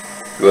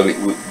 well,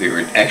 there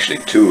were actually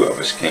two of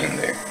us came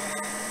there.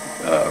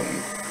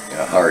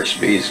 Horace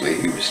Beasley,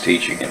 he was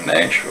teaching in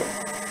Nashville,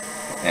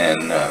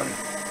 and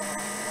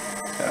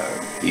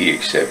he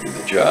accepted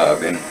the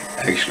job and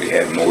actually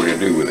had more to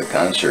do with the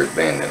concert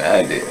band than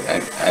I did. I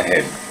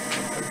had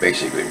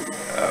basically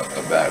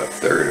about a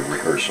third of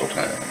rehearsal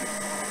time,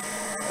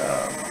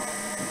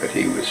 but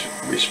he was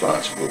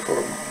responsible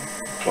for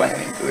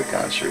planning for the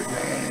concert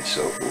band and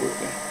so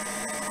forth.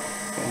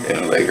 And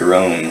then later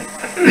on,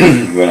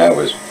 when I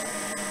was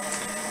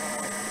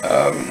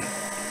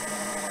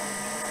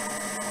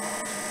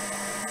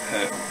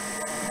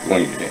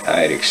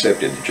I had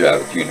accepted the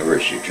job at the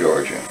University of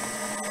Georgia,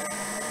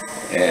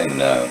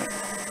 and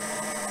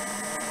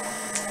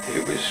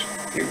it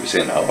was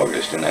in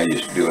August, and I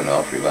used to do an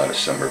awfully lot of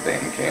summer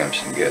band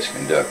camps and guest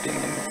conducting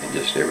and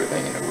just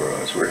everything in the world.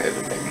 That's where I had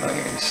to make money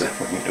and stuff,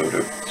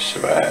 to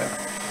survive.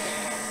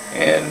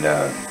 And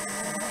I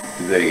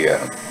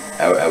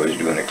was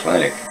doing a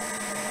clinic,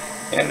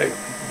 and the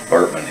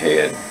department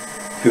head,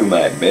 whom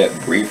I had met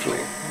briefly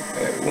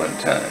at one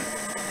time,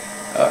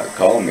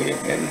 called me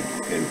and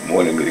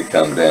wanted me to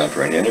come down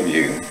for an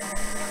interview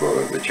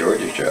for the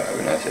Georgia job.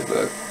 And I said,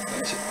 look,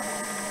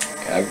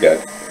 I've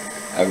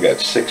got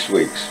 6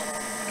 weeks,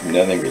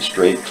 nothing but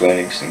straight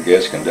clinics and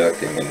guest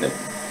conducting, and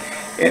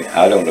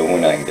I don't know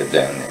when I can get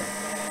down there.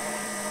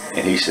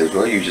 And he says,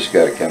 well, you just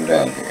got to come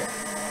down here.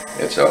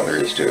 That's all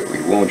there is to it.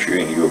 We want you,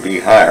 and you'll be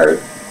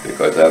hired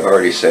because I've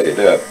already set it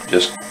up.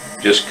 Just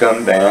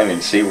come down and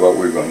see what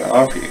we're going to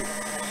offer you.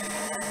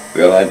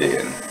 Well, I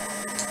did,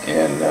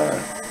 and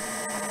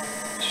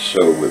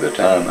so with the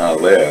time I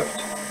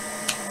left,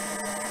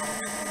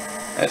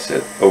 I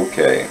said,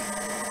 okay,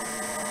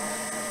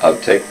 I'll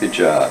take the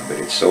job, but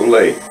it's so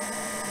late,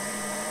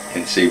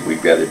 and see,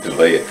 we've got to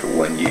delay it for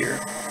 1 year.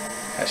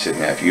 I said,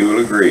 now if you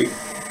will agree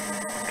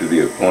to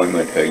the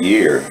appointment a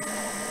year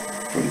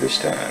from this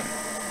time,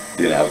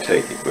 then I'll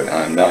take it, but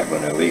I'm not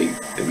going to leave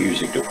the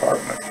music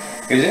department.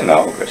 It was in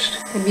August.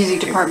 The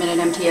music department at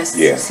MTSC?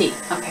 Yeah.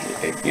 Okay.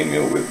 You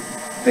know,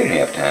 they didn't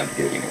have time to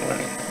get anyone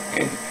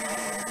in.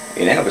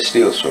 And I was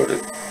still sort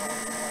of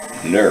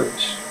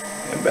nervous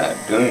about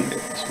doing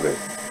this, but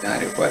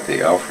God, if what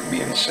they offered me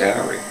in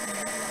salary,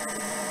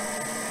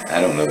 I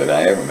don't know that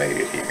I ever made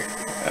it here.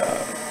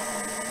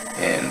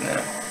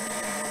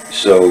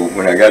 So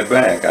when I got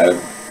back, I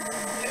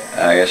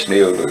asked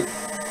Neil to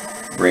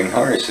bring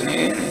Harrison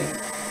in,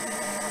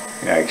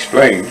 and I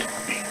explained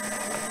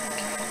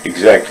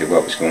exactly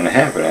what was going to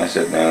happen. I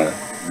said, now,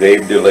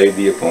 they've delayed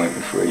the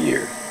appointment for a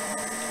year.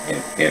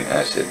 And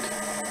I said,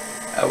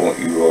 I want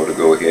you all to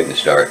go ahead and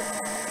start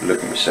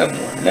looking for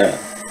someone now.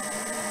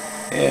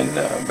 And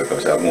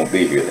because I won't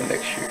be here the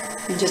next year.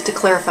 And just to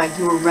clarify,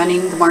 you were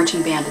running the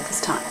marching band at this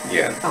time?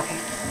 Yeah. Okay.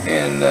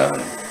 And,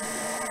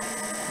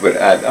 but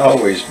I'd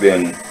always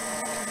been,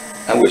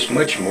 I was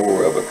much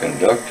more of a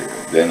conductor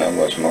than I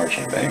was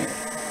marching band.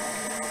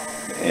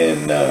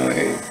 And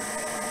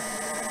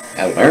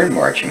I learned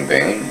marching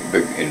band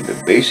in the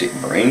basic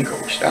Marine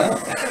Corps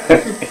style.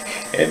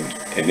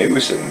 and it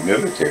was a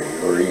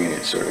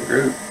military-oriented sort of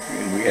group,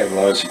 and we had a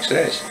lot of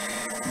success.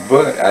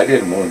 But I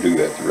didn't want to do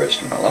that the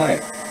rest of my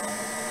life.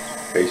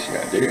 Basically,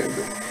 I did,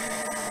 but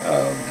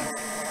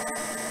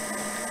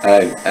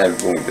I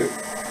wanted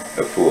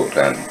a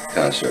full-time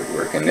concert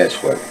work, and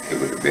that's what it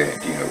would have been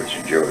at the University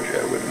of Georgia.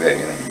 I wouldn't have had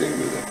anything to do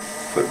with the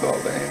football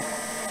band.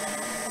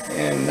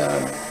 And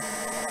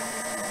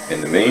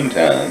in the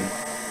meantime,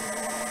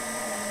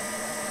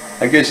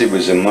 I guess it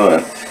was a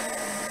month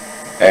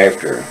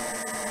after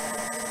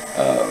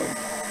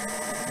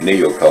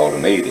Neil called a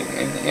meeting,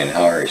 and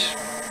Horace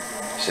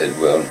said,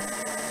 well,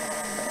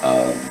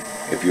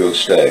 if you'll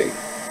stay,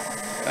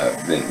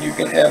 then you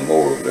can have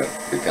more of the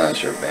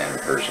concert band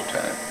rehearsal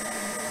time,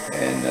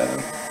 and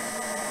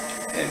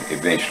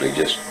eventually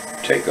just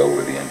take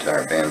over the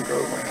entire band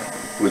program,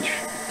 which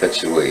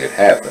that's the way it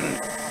happened.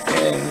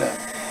 And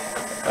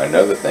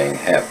another thing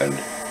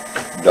happened.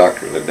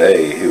 Dr.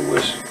 Leday, who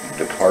was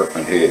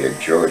department head at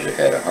Georgia,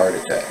 had a heart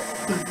attack,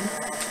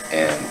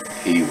 and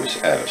he was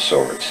out of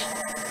sorts.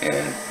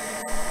 And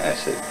I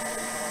said,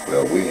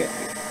 well, we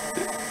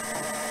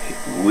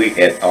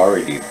had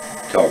already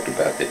talked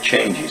about the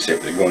changes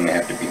that were going to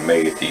have to be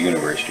made at the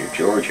University of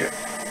Georgia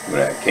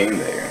when I came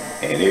there,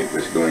 and it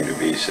was going to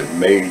be some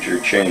major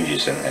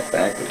changes in that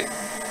faculty.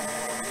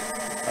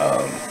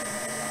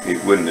 It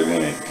wouldn't have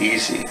been an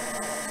easy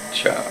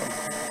job,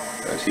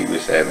 because he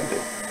was having to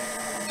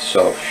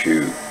soft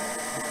shoe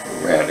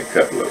around a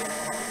couple of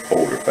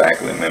older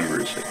faculty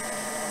members that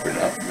were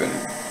not going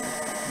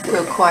to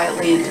go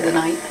quietly into the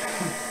night.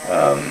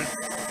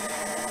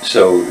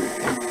 So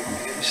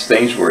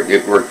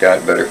it worked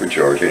out better for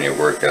Georgia, and it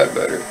worked out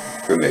better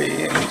for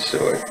me, and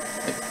so I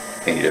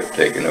ended up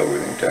taking over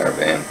the entire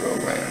band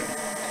program,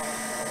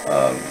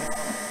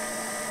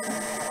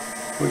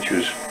 which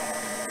was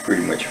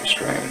pretty much a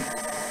strain.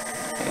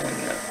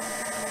 And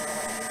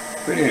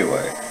but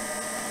anyway,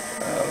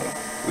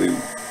 we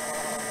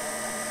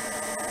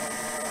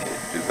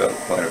developed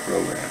quite a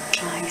program.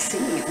 I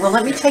see. Well,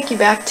 let me take you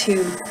back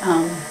to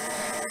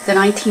the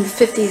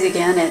 1950s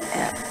again at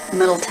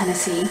Middle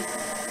Tennessee.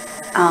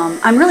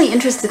 I'm really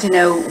interested to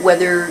know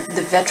whether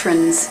the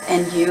veterans,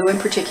 and you in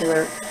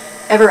particular,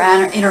 ever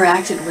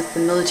interacted with the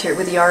military,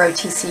 with the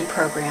ROTC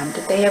program.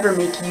 Did they ever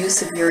make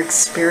use of your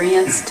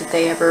experience? Did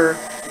they ever...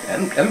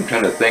 I'm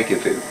trying to think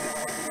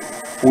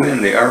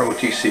when the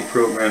ROTC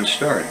program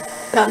started.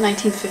 About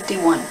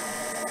 1951.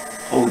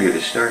 Oh, did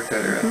it start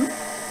that early?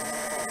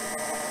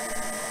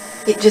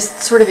 Mm-hmm. It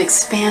just sort of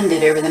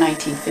expanded over the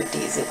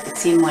 1950s. It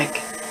seemed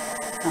like,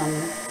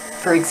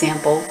 for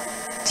example,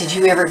 did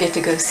you ever get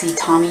to go see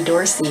Tommy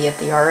Dorsey at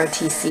the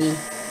ROTC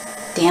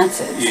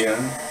dances?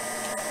 Yeah,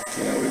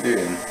 we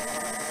did.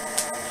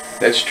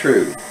 That's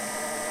true.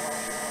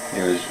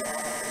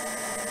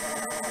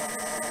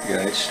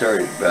 It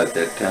started about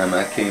that time.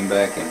 I came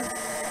back in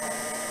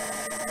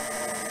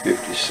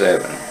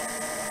 57.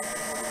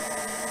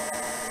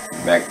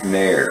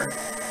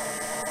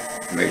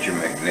 Major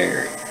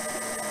McNair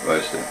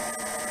was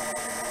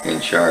in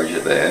charge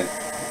of that,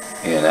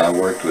 and I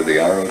worked with the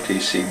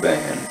ROTC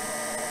band,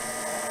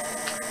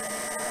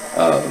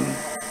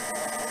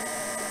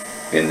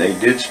 and they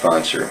did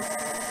sponsor a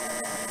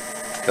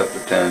couple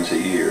of times a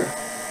year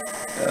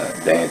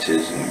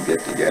dances and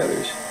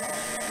get-togethers,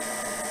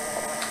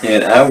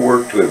 and I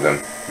worked with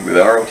them with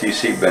the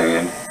ROTC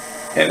band,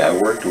 and I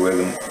worked with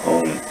them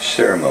on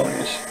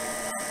ceremonies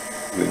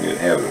when you'd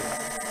have a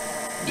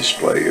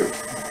display of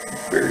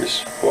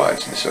various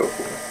quads and so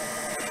forth.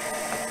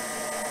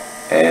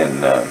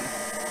 And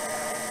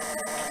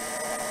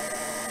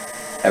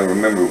I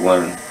remember I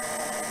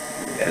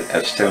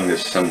was telling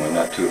this to someone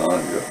not too long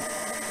ago,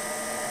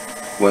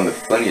 one of the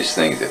funniest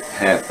things that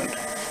happened,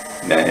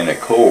 now in a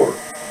Corps,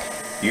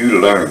 you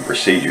learn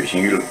procedures,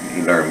 and you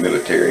learn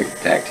military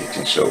tactics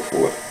and so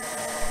forth,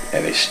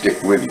 and they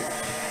stick with you.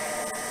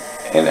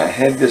 And I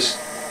had the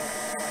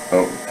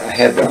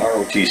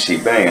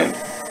ROTC band,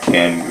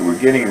 and we were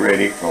getting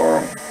ready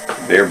for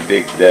their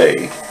big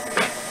day,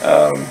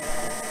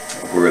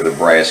 where the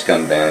brass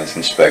come down, it's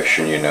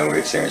inspection,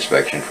 it's their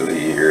inspection for the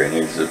year, and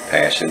it's a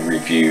pass and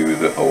review,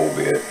 the whole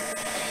bit.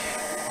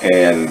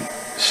 And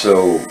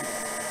so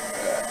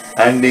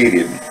I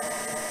needed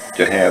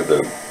to have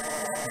the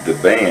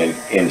band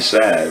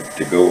inside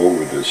to go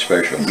over the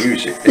special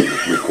music that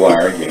was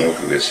required,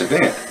 for this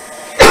event.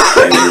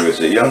 And there was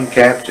a young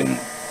captain,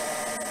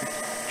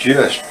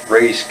 just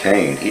raised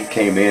cane. He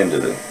came into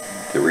the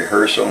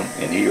rehearsal,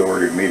 and he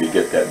ordered me to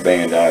get that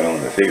band out on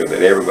the field,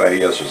 that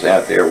everybody else was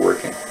out there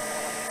working.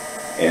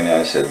 And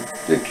I said,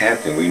 the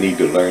captain, we need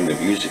to learn the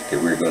music that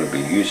we're going to be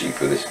using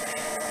for this.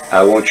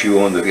 I want you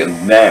on the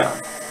field now.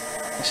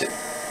 I said,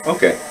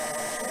 okay.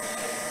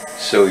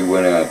 So he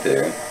went out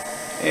there,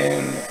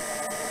 and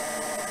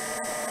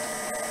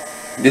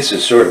this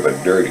is sort of a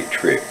dirty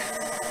trick,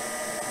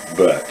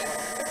 but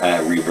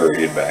I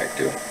reverted back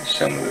to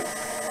some of the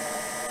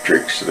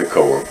tricks of the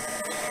Corps.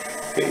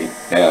 Okay,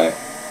 now,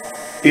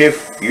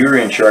 if you're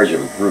in charge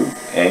of a group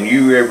and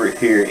you ever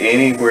hear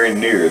anywhere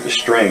near the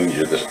strings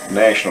of the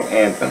national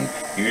anthem,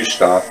 you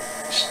stop,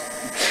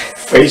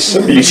 face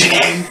the music.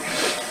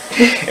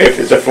 If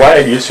it's a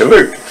flag, you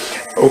salute.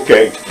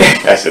 Okay,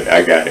 I said,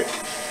 I got it.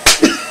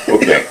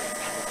 Okay,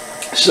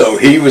 so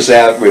he was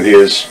out with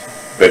his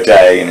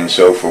battalion and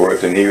so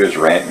forth, and he was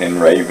ranting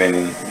and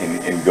raving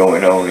and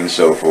going on and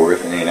so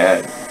forth, and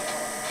I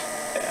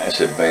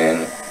said,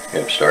 band,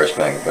 get up Star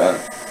Spangled Banner.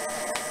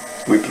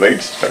 We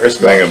played Star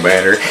Spangled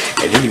Banner,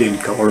 and he didn't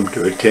call him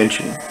to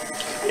attention.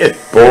 And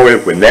boy,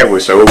 when that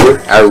was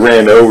over, I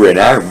ran over and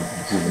I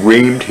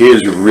reamed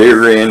his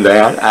rear end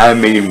out. I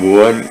mean,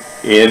 one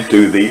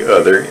into the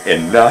other,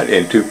 and not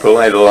into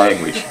polite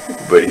language,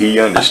 but he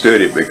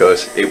understood it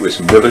because it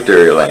was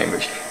military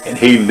language, and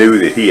he knew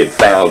that he had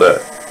fouled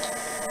up.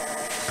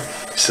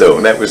 So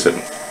that was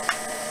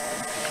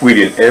we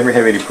didn't ever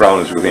have any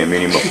problems with him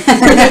anymore.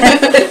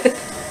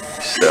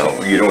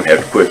 So you don't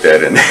have to put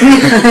that in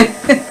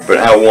there. But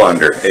I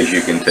wonder, as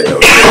you can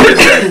tell,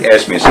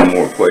 ask me some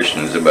more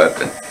questions about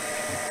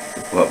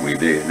what we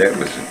did. That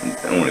was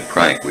the only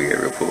prank we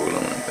ever pulled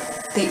on him.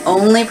 The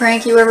only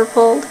prank you ever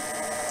pulled?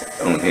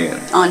 On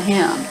him. On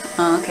him.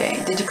 Oh,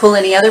 okay. Did you pull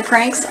any other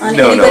pranks on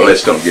anybody? No,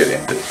 let's don't get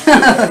into it.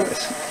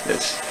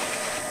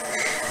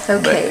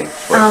 Okay.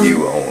 What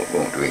you all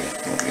want me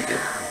to?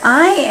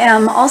 I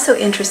am also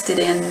interested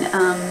in,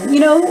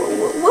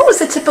 what was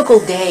a typical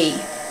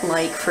day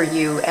like for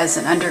you as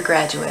an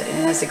undergraduate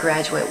and as a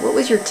graduate? What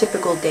was your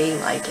typical day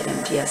like at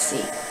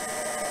MTSC?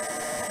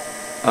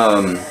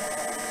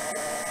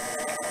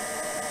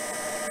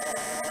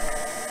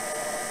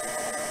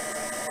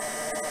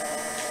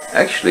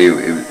 Actually,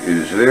 it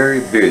was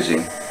very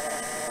busy.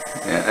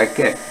 And I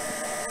can't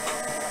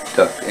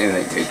talk to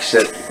anything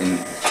except in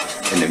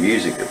the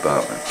music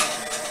department.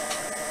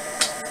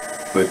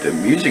 But the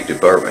music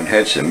department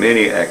had so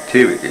many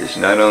activities,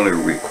 not only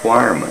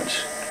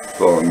requirements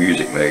for a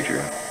music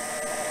major,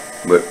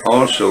 but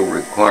also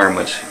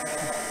requirements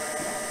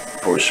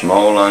for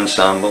small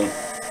ensemble,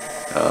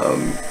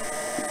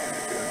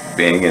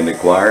 being in the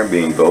choir,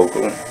 being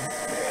vocal,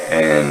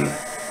 and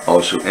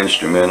also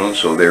instrumental.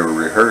 So there were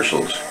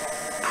rehearsals,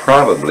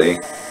 probably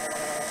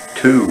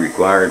 2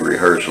 required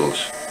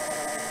rehearsals,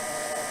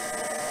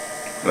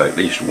 or at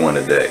least 1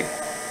 a day,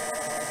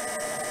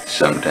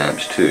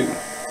 sometimes 2.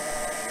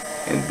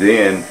 And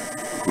then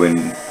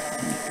when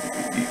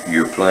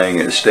you're playing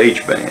in a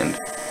stage band,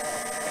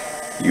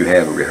 you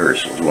have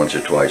rehearsals once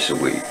or twice a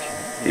week.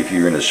 If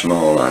you're in a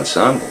small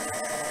ensemble,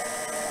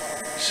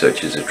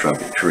 such as a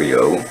trumpet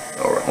trio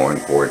or a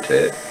horn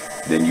quartet,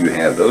 then you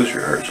have those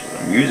rehearsals.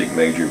 A music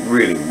major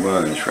really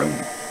runs from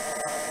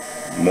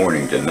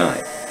morning to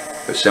night,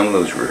 but some of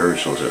those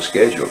rehearsals are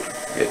scheduled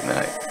at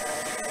night.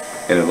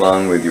 And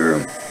along with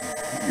your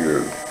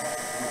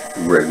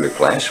regular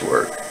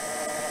classwork,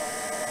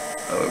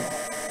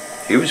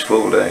 it was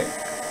full day.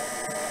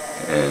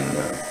 And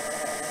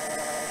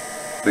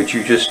but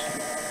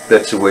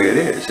that's the way it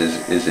is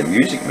as a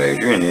music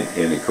major. And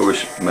of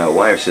course my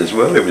wife says,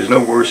 well, it was no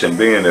worse than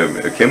being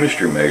a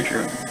chemistry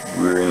major.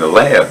 We were in the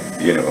lab,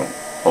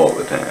 all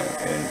the time.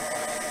 And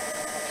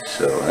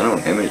so I don't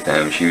know how many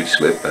times she would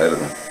slip out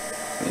of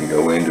and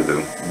go into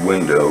the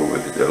window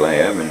with the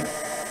lab, and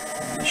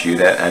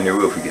I never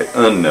will forget,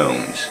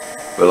 unknowns.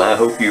 Well, I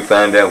hope you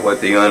find out what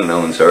the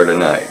unknowns are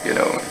tonight,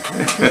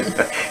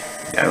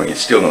 I mean,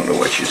 still don't know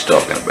what she's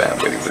talking about,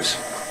 but it was,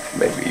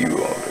 maybe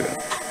you all do.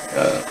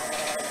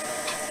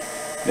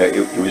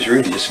 It was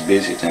really just a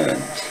busy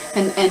time.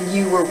 And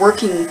you were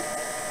working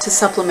to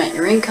supplement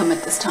your income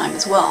at this time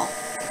as well?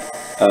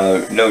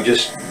 No,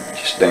 just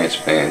dance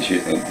bands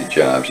and the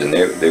jobs, and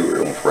they were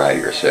on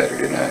Friday or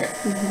Saturday night,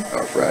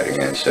 or Friday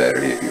and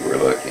Saturday if you were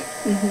lucky.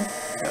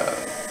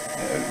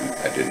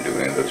 I didn't do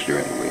any of those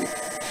during the week.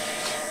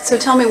 So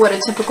tell me what a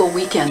typical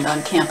weekend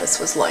on campus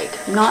was like,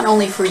 not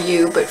only for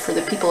you, but for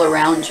the people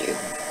around you,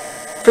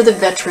 for the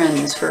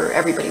veterans, for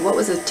everybody. What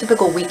was a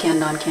typical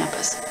weekend on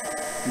campus?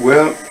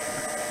 Well,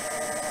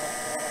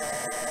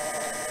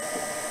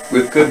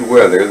 with good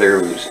weather,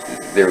 there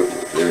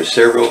were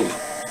several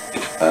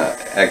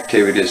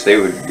activities. They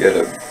would get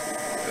a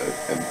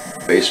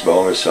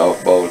baseball or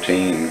softball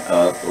team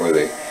up, or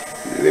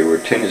there were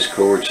tennis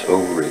courts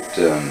over at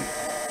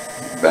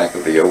back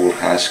of the old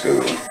high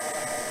school,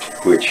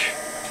 which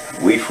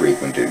we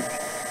frequented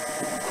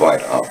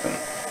quite often.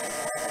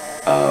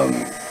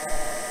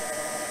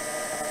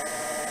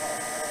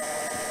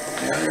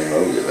 I don't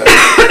know that.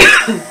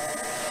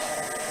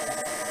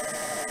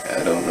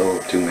 I don't know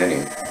too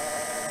many.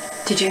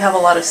 Did you have a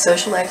lot of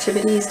social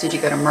activities? Did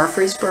you go to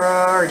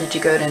Murfreesboro, or did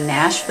you go to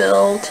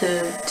Nashville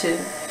to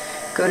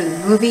go to the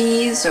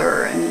movies,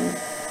 or I mean,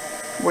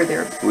 were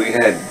there? We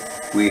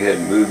had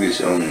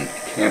movies on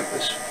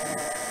campus.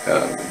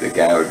 The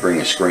guy would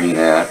bring a screen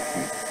out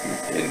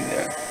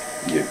and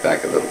get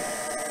back a little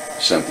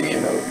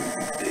something,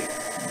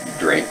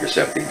 drink or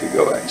something to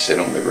go out and sit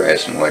on the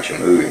grass and watch a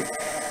movie.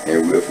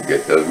 And we'll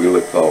forget those. We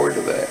look forward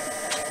to that.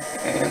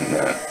 And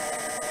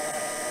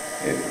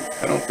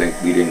I don't think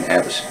we didn't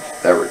have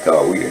I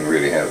recall we didn't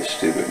really have a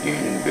student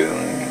union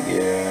building.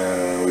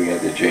 Yeah, we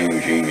had the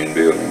James Union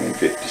building in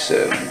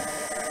 57.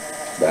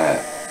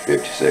 By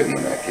 57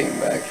 when I came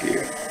back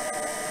here.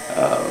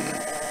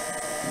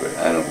 But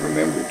I don't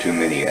remember too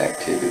many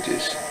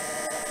activities.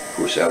 Of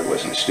course, I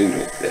wasn't a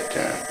student at that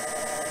time,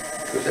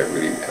 because I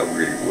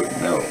really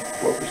wouldn't know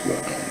what was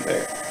going on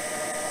there.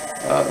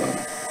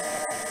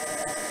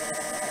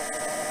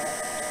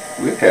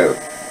 We'd have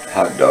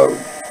hot dog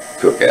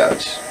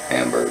cookouts,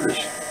 hamburgers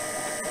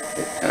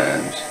at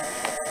times,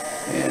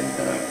 and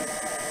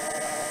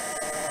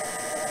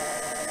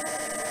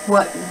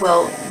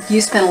well,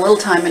 you spent a little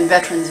time in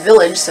Veterans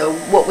Village, so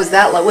what was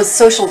that like? Was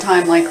social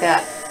time like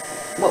that?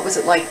 What was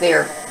it like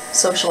there?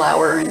 Social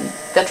hour in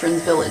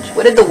Veterans Village.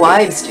 What did the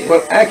wives do?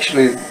 Well,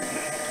 actually,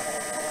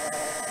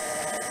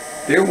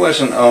 there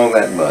wasn't all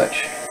that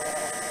much.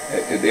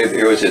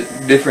 There was a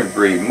different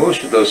breed.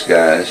 Most of those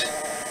guys,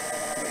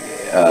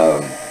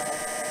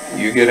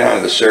 you get out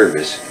of the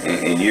service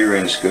and you're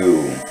in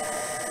school,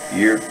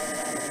 you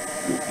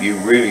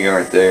really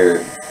aren't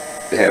there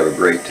to have a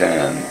great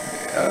time.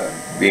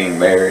 Being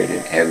married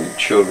and having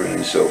children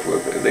and so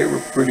forth, they were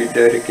pretty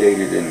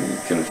dedicated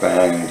and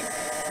confined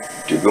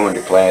to going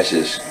to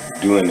classes,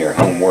 doing their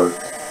homework,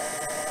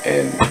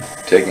 and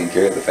taking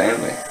care of the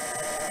family.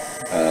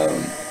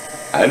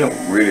 I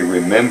don't really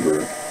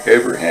remember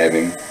ever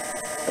having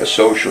a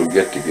social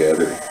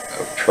get-together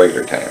of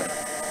Trailer Town.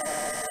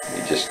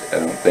 I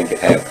don't think it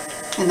happened.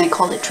 And they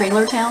called it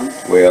Trailer Town?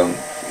 Well,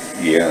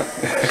 yeah.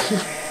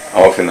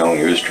 Off and on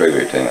it was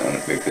Trailer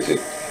Town because you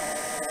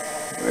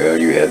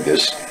had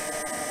this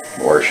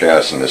wash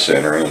house in the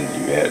center and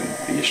you had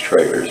these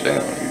trailers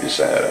down either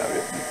side of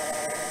it.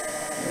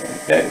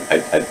 And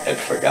I'd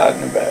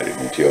forgotten about it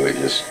until it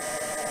just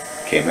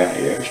came out.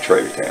 Yeah, it was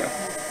Trailer Town.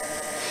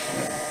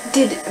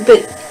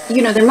 But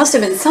there must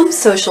have been some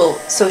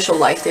social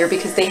life there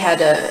because they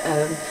had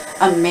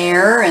a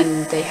mayor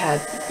and they had,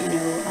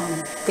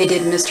 they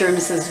did Mr. and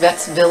Mrs.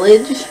 Vet's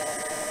Village.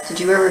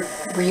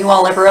 Were you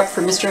all ever up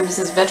for Mr. and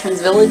Mrs.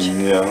 Veterans Village?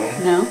 No.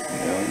 No?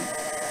 No.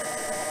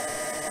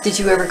 Did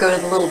you ever go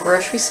to the little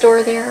grocery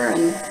store there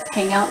and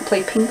hang out and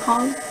play ping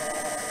pong?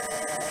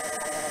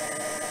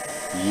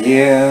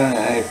 Yeah,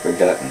 I had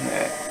forgotten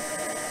that.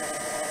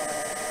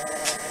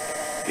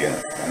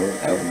 Yeah,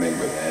 I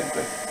remember that,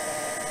 but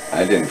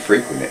I didn't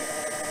frequent it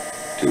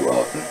too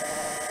often.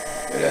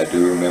 But I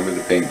do remember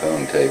the ping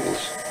pong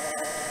tables.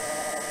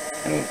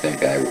 I don't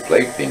think I ever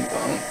played ping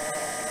pong.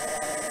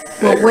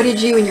 Well, what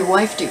did you and your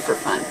wife do for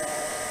fun?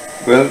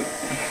 Well,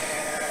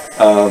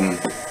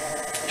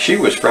 she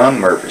was from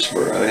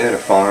Murfreesboro. They had a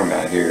farm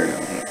out here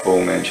on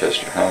Old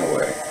Manchester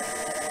Highway.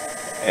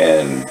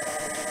 And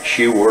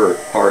she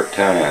worked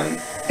part-time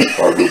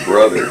for her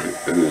brother,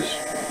 who was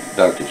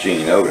Dr.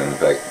 Gene Odom. In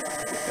fact,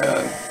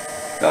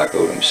 Doc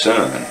Odom's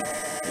son.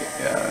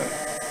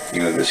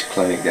 This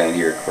clinic down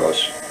here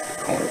across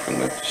the corner from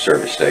the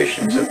service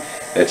station. Mm-hmm. So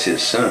that's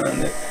his son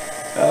that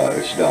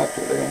is a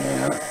doctor there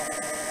now.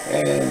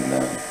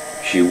 And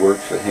she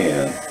worked for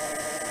him.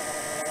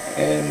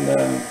 And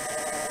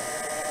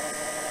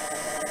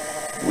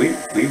we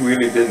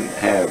really didn't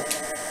have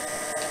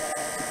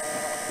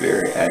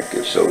very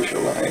active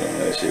social life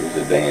unless it was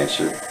a dance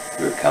or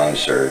a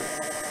concert.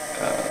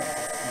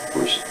 Of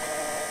course,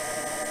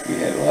 we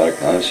had a lot of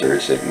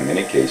concerts that in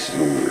many cases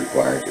we were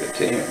required to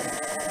attend.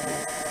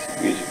 It's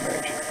a music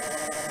major.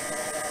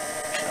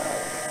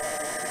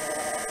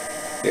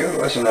 There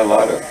wasn't a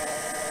lot of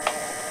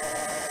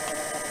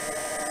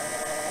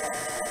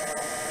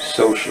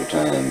social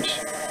times.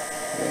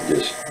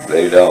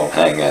 They'd all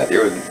hang out.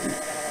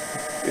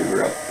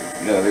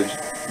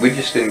 We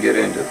just didn't get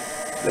into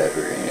that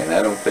very, and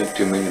I don't think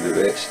too many of the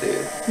vets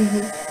did.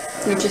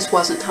 Mm-hmm. There just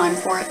wasn't time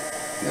for it.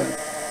 No.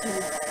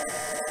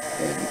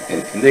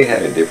 And they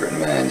had a different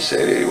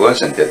mindset. It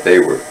wasn't that they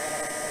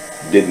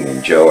didn't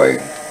enjoy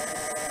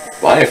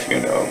life,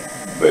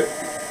 but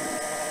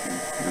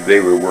they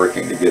were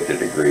working to get the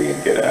degree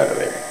and get out of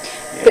there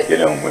and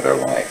get on with their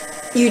life.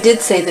 You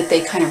did say that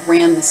they kind of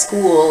ran the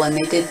school and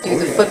they did do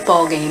the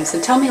football games. So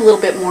tell me a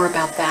little bit more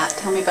about that.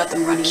 Tell me about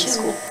them running the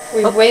school.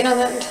 We wait on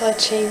that until I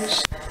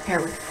change.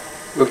 Harold.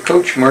 Well,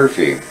 Coach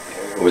Murphy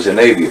was a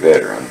Navy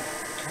veteran,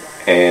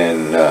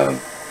 and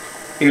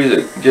he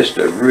was just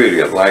a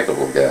really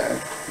likable guy.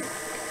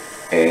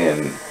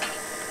 And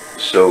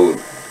so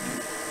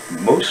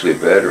mostly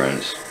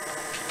veterans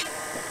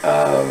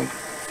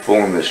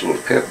formed this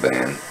little pep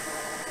band.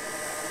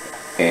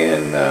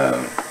 And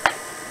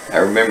I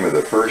remember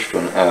the first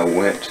one I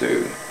went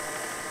to,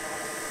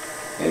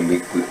 and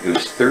it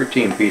was a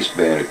 13-piece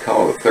band. It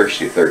called the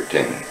Thirsty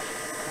 13.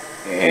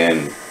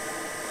 And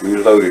we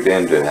loaded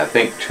into, I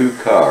think, 2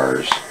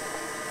 cars,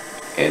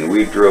 and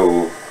we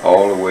drove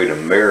all the way to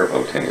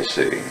Maryville,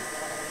 Tennessee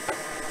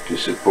to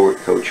support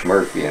Coach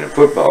Murphy in a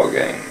football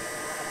game.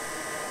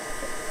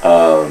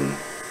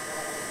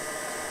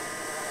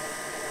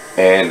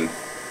 And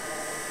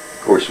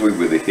of course we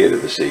were the hit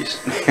of the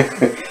season.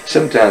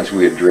 Sometimes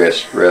we had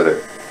dressed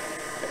rather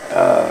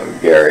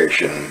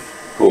garish and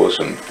pull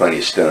some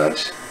funny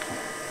stunts,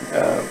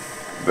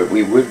 but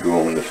we would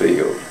go on the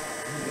field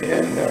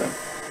and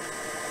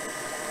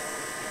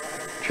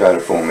try to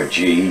form a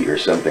G or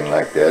something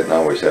like that, and I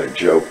always had a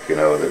joke, that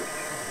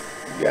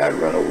the guy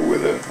would run over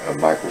with a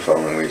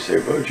microphone and we'd say,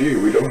 well, gee,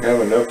 we don't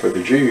have enough for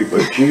the G,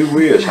 but gee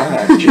whiz,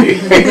 hi, G.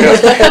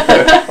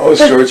 All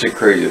sorts of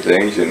crazy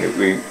things. And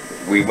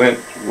we went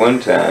one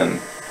time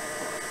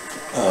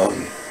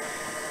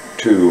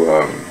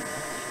to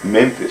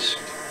Memphis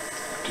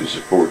to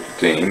support the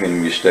team,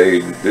 and we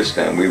stayed. This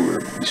time we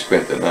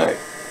spent the night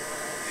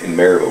in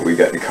Maryville. We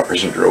got in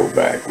cars and drove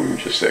back. We were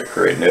just that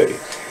cray nutty.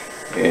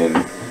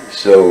 And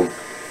so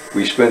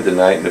we spent the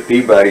night in the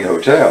Peabody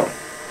Hotel,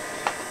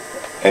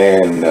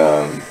 and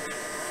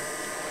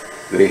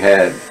they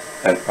had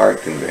an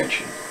art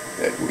convention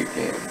that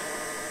weekend,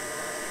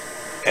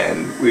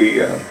 and we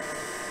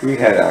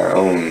had our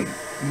own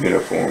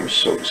uniforms,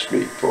 so to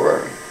speak,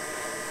 for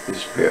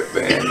this pep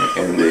band.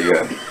 And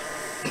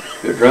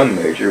the drum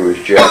major was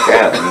Jack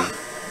Allen,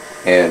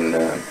 and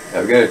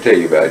I've got to tell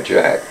you about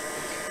Jack.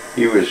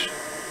 He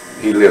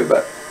lived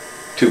about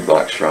 2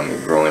 blocks from me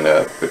growing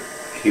up, but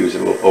he was a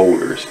little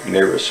older,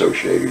 never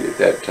associated at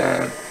that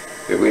time.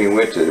 But when he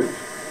went to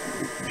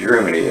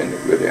Germany and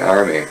with the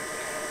army,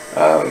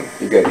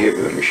 he got hit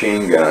with a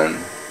machine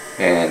gun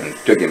and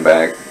took him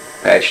back,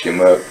 patched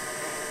him up,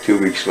 2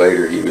 weeks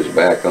later, he was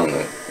back on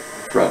the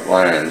front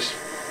lines.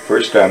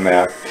 First time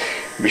out,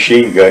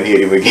 machine gun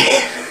hit him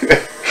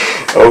again.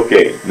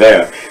 Okay,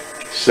 now,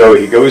 so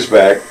he goes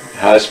back,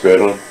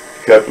 hospital,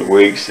 a couple of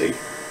weeks, they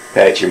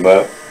patch him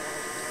up.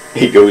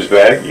 He goes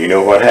back, you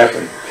know what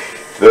happened?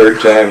 Third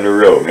time in a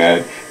row.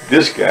 Now,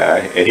 this guy,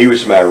 and he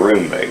was my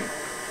roommate,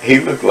 he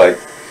looked like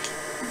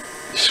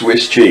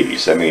Swiss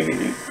cheese. I mean,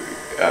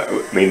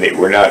 they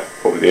were not,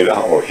 they'd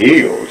all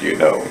healed, you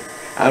know.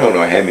 I don't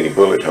know how many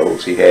bullet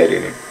holes he had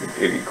in him.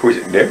 And of course,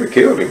 it never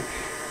killed him.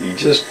 He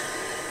just,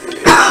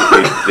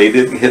 they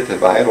didn't hit the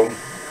vital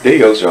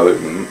deal, so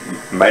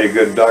mighty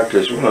good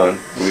doctors won.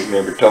 We've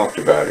never talked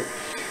about it.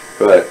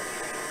 But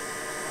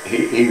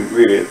he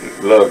really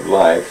loved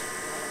life.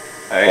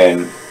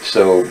 And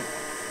so,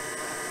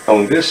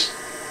 on this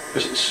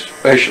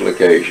special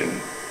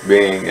occasion,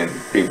 being in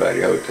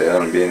Peabody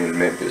Hotel and being in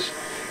Memphis,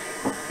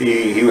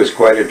 he was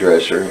quite a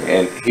dresser,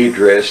 and he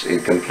dressed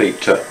in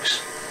complete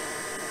tux,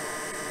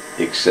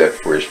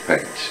 except for his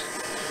pants.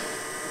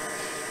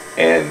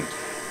 And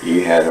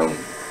he had on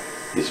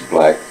his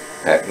black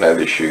patent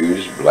leather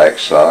shoes, black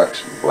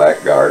socks,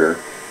 black garter,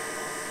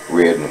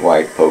 red and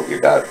white polka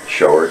dot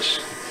shorts,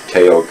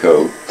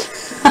 tailcoat,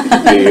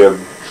 bib,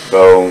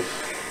 bow,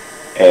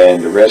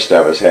 and the rest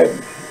of us had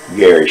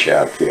garish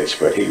outfits,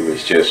 but he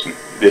was just,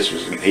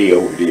 he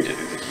overdid it.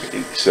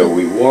 So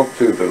we walked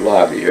through the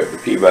lobby of the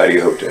Peabody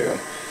Hotel,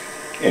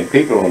 and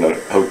people on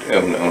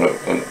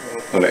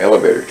the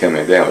elevator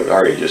coming down was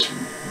already just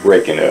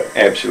breaking up,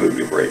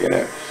 absolutely breaking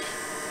up.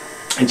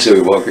 And so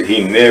we walked,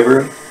 he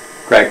never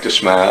cracked a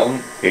smile,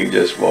 he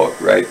just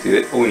walked right through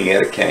it. Oh, and he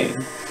had a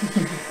cane.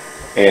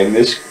 And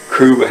this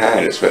crew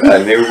behind us, but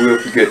I never will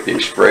forget the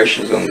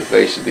expressions on the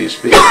face of these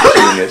people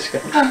seeing this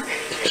guy.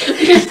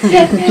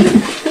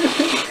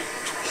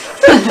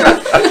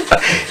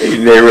 He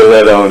never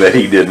let on that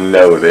he didn't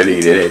know that he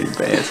did any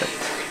pants.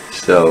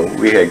 So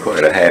we had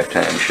quite a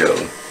halftime show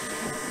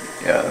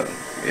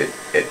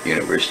at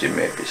University of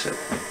Memphis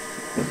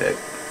that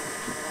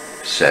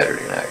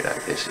Saturday night, I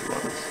guess it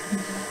was.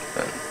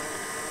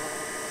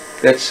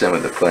 That's some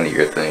of the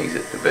funnier things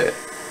at the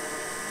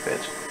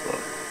vets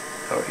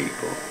or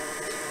people.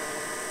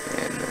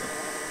 And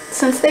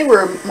since they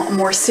were a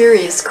more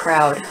serious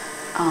crowd,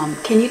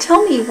 can you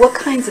tell me what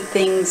kinds of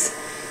things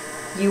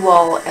you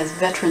all as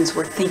veterans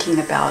were thinking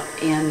about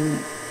in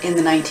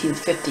the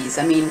 1950s?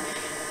 I mean,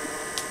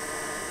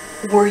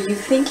 were you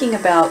thinking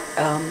about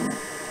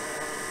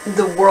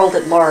the world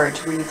at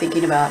large? Were you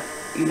thinking about,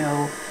 you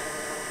know,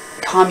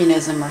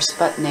 communism or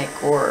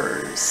Sputnik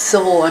or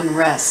civil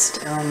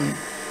unrest?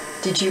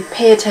 Did you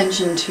pay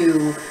attention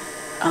to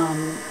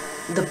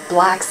the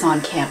blacks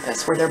on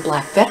campus? Were there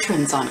black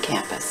veterans on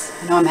campus?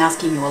 I know I'm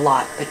asking you a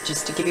lot, but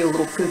just to give you a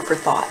little food for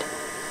thought.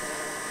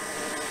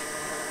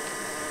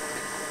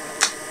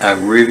 I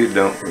really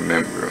don't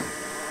remember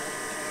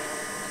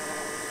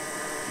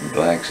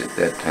blacks at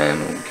that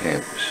time on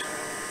campus.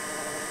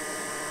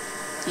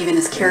 Even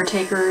as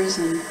caretakers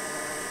and...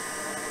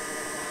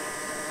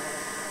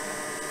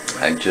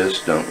 I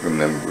just don't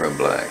remember a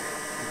black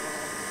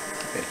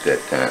at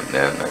that time.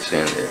 Now, I'm not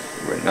saying that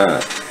we're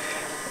not.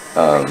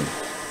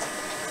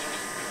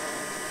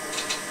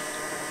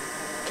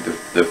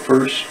 The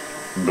first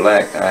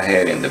black I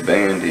had in the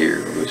band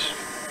here was,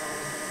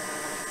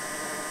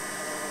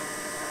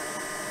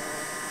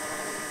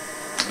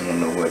 I don't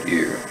know what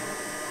year,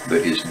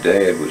 but his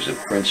dad was a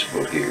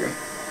principal here.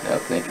 I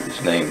think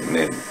his name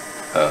meant,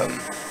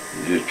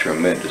 he was a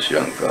tremendous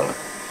young fella.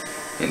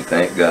 And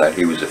thank God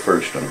he was the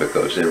first one,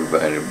 because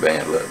everybody in the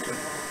band loved him.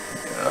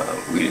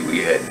 We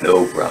had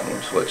no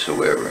problems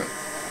whatsoever.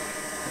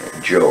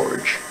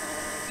 George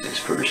is his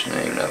first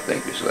name, and I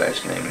think his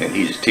last name. And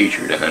he's a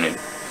teacher down in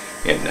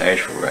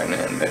Nashville right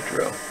now in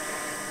Metro.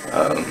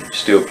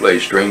 Still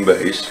plays string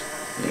bass,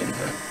 and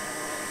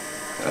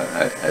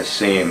I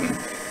see him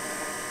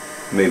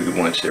maybe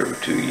once every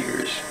 2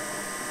 years.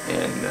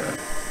 And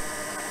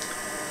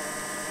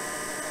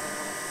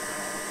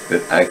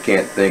but I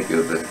can't think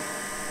of the...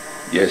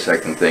 Yes, I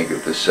can think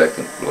of the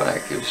second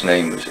black. His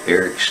name was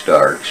Eric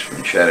Starks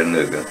from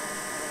Chattanooga.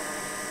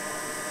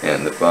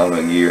 And the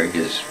following year,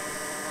 his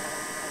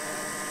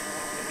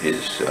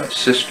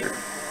sister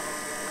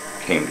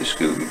came to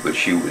school, but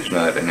she was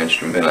not an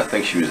instrumental. I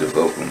think she was a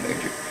vocal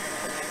major.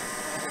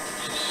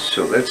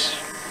 So that's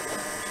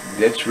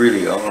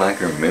really all I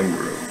can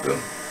remember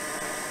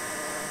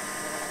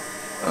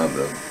of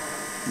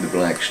the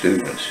black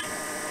students.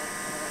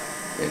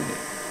 And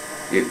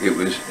it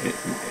was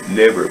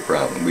never a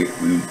problem. We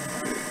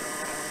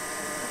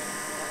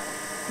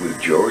with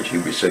George, he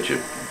was such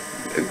a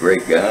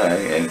great guy,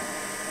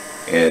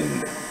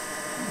 and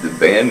the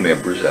band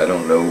members, I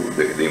don't know,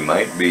 they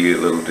might be a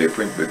little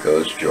different,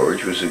 because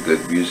George was a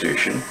good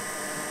musician,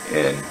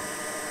 and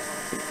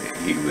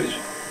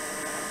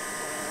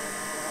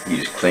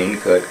he's a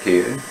clean-cut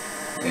kid,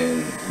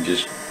 and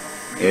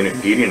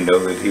he didn't know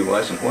that he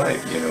wasn't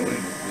white, you know,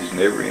 and there's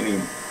never any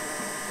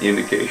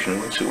indication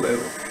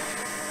whatsoever.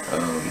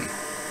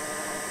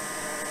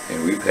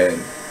 And we've had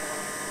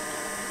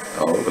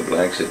all the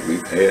blacks that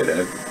we've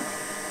had.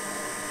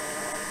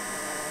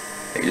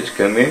 They just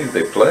come in,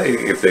 they play.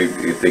 If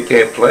they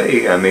can't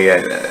play, I mean,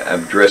 I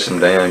dress them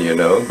down, you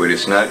know. But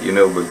it's not, you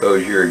know,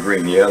 because you're a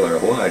green, yellow, or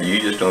white. You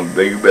just don't.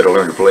 You better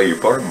learn to play your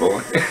part,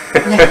 boy.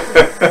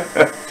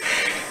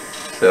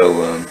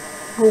 So.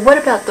 Well, what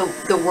about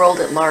the world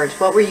at large?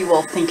 What were you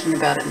all thinking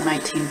about in the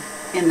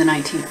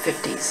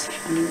 1950s?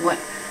 I mean, what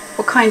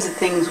kinds of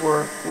things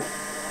what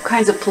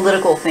kinds of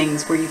political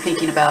things were you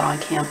thinking about on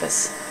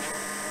campus?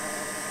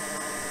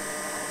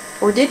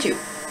 Or did you?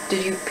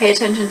 Did you pay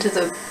attention to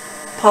the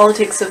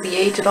politics of the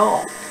age at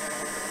all?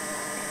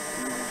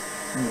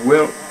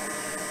 Well,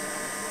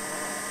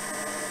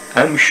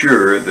 I'm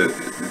sure that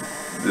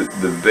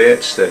the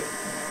vets that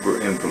were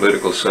in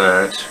political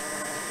science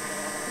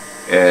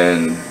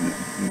and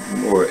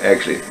more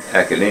actually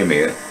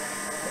academia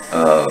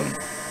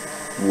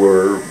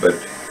were, but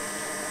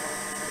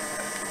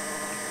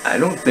I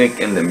don't think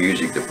in the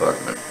music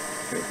department.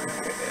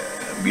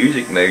 A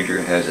music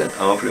major has an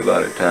awfully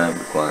lot of time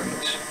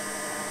requirements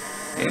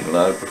and a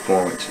lot of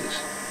performances.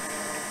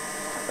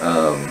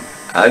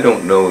 I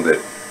don't know that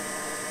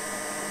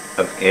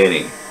of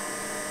any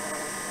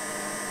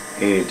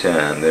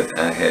time that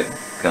I had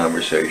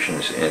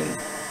conversations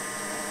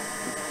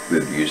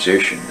with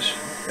musicians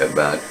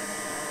about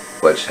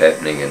what's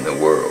happening in the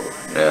world.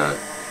 Now,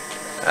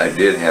 I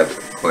did have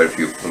quite a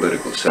few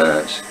political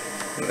science,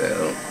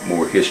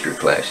 more history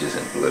classes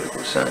than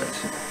political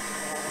science,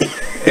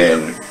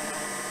 and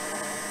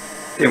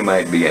there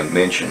might be a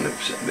mention of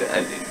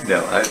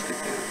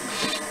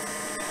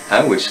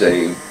I would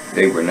say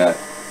they were not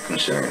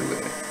concerned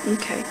with it.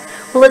 Okay.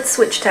 Well, let's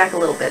switch tack a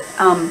little bit.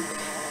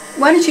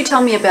 Why don't you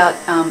tell me about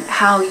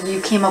how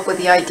you came up with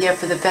the idea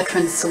for the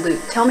Veterans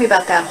Salute? Tell me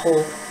about that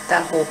whole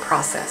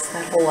process,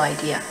 that whole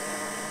idea. I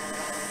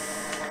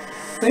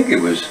think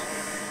it was.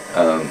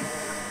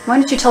 Why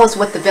don't you tell us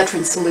what the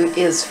Veterans Salute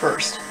is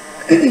first?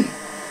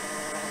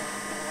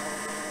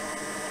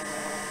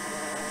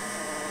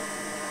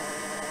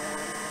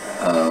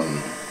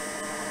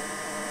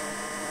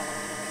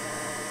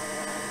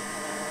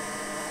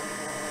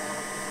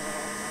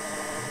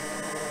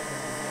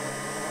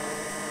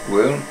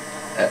 Well,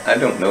 I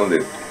don't know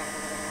that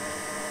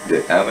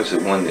I was the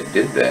one that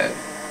did that.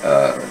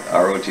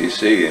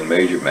 ROTC and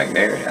Major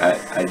McNair,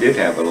 I did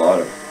have a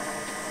lot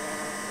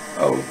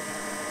of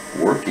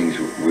workings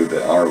with the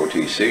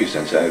ROTC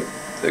since I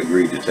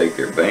agreed to take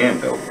their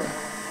band over.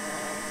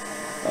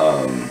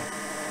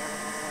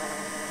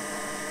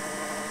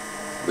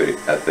 But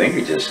I think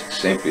it just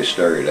simply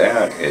started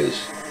out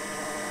as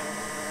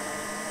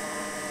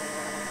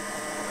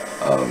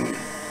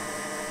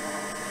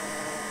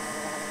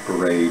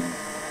parade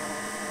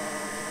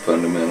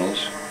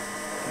fundamentals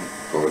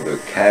for the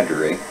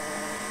cadre,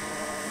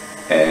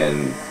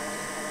 and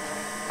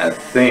I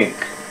think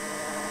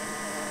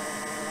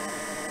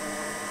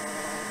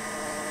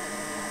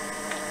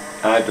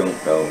I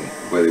don't know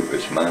whether it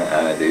was my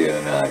idea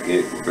or not.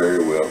 It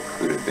very well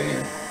could have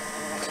been.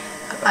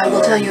 I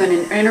will tell you, in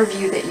an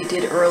interview that you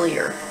did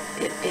earlier,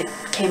 it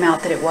came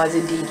out that it was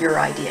indeed your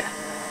idea.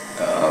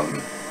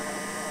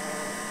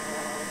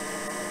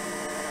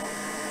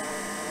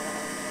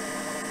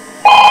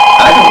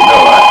 I don't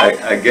know.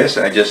 I guess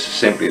I just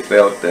simply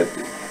felt that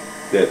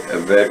a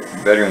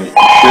veteran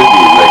should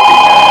be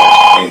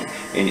recognized,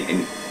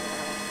 and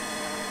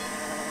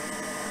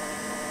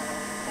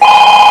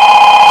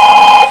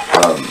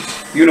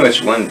you know,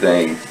 it's one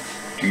thing.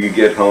 You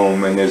get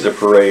home and there's a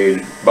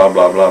parade, blah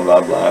blah blah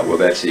blah blah. Well,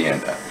 that's the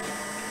end of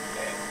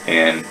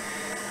it.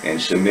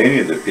 And so many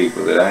of the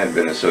people that I had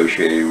been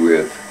associated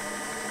with,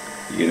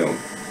 you know,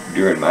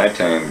 during my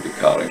time at the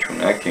college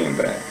when I came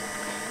back,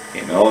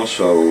 and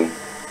also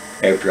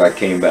after I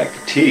came back to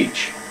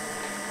teach,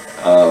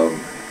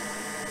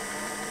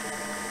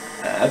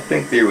 I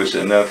think there was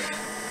enough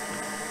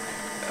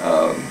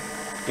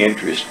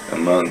interest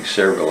among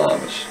several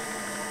of us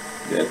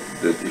that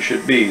there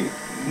should be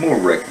more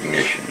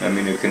recognition. I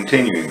mean, a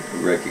continuing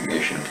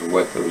recognition for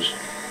what those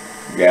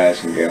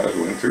guys and gals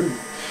went through.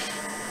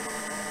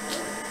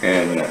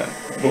 And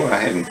boy, I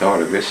hadn't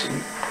thought of this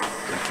in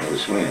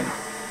this when.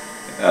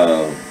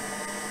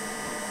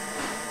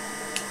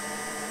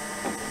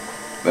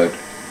 But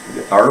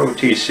the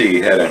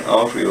ROTC had an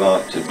awfully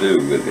lot to do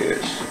with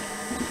this,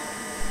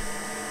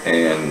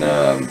 and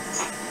of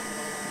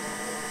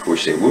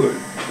course they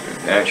would,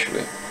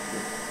 naturally.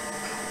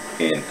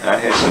 And I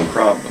had some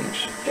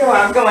problems. Joe,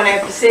 I'm going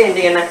after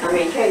Cindy and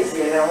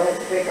Casey, and I want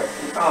to pick up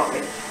some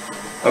coffee.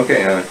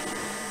 Okay, hon.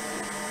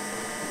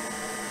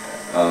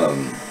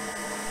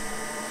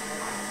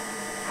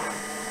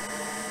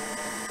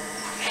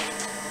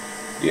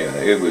 Yeah,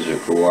 it was a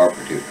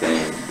cooperative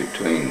thing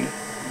between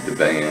the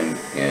band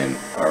and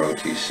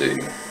ROTC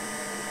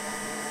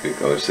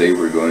because they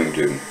were going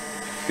to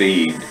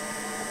feed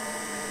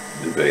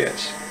the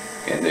vets,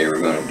 and they were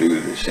going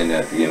to send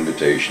out the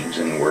invitations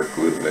and work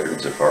with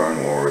Veterans of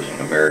Foreign Wars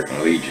and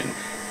American Legion.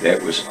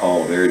 That was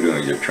all they're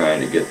doing, just trying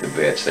to get the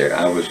vets there.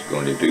 I was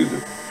going to do the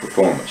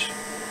performance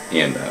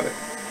end of it.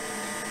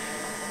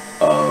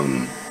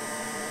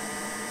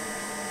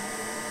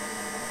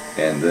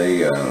 And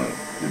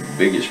the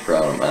biggest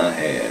problem I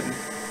had,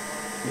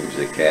 it was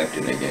the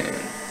captain again,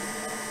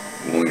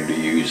 wanted to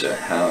use a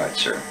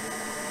howitzer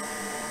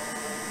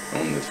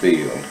on the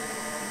field,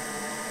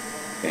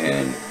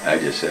 and I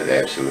just said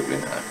absolutely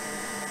not.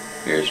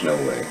 There's no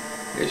way.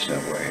 There's no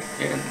way.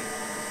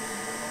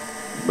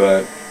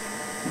 But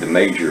the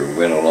major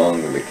went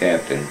along with the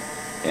captain,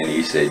 and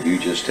he said, "You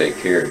just take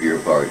care of your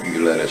part.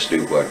 You let us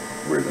do what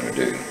we're going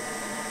to do."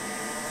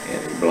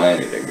 And he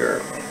blinded a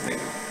girl. And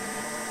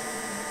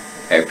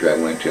after I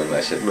went to him,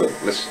 I said, "Look,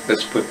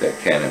 let's put that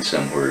cannon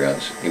somewhere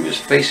else." He was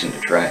facing the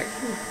track.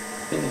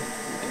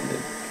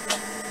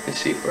 Let's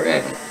see where I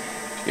am.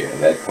 Yeah,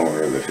 that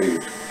corner of the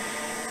field.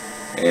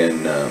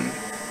 And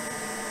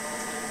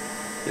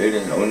they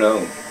didn't. Oh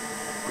no,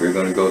 we're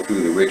going to go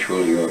through the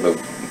ritual, you know, the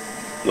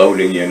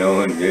loading, you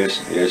know, and this,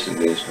 and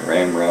this, and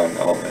ramrod, and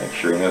all that.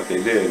 Sure enough,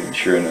 they did, and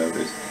sure enough,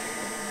 it's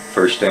the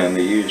first time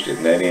they used it,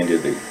 and that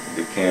ended the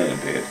cannon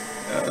bit.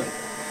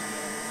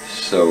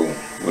 So,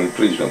 well,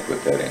 please don't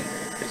put that in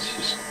there. It's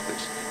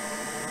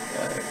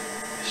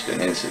just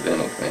an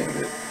incidental thing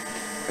that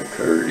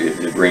occurred.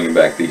 It's bringing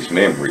back these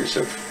memories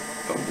of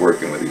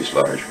working with these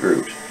large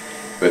groups.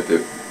 But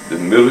the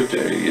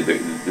military, the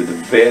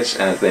vets,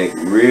 I think,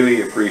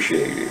 really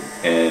appreciate it.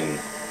 And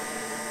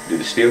do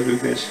they still do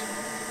this?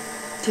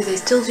 Do they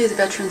still do the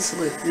veteran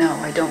salute? No,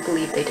 I don't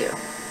believe they do.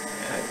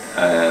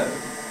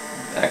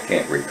 I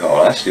can't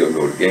recall. I still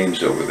go to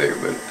games over there,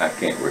 but I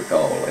can't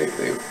recall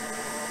lately.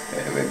 I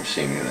haven't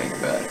seen anything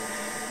about it.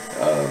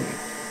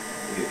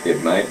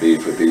 It might be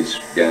for these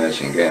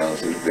guys and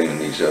gals that have been in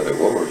these other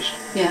wars.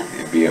 Yeah.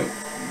 It'd be a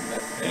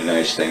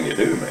nice thing to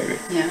do, maybe.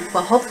 Yeah.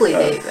 Well, hopefully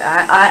they.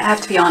 I have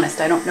to be honest.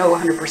 I don't know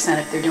 100%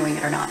 if they're doing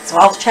it or not. So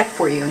I'll check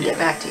for you and get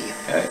back to you.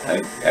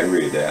 I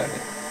really doubt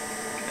it.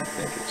 I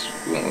think it's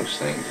one of those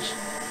things that's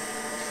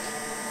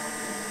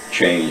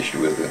changed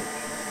with the.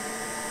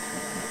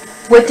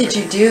 What did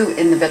you do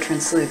in the veteran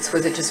salutes?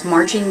 Was it just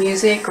marching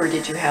music, or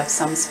did you have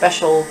some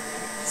special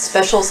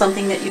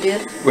something that you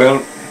did?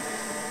 Well,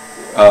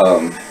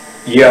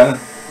 yeah.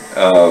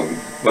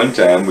 One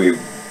time we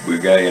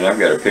got, and I've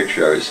got a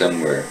picture of it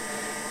somewhere.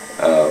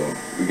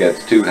 We got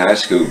the two high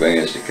school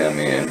bands to come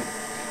in,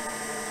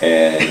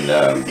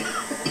 and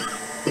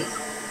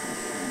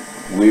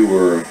we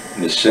were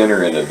in the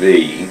center in a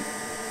V,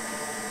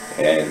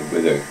 and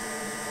with a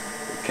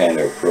kind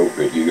of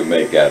appropriate, you can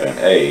make out an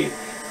A.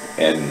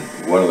 And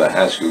one of the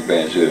high school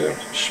bands did a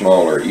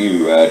smaller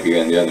U out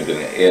here, and the other did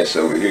an S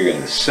over here.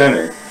 In the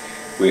center,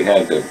 we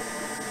had the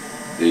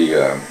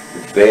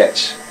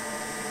vets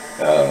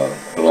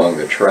along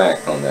the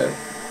track on the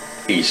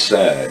east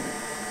side,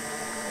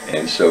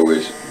 and so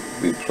as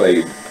we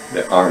played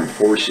the armed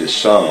forces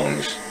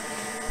songs,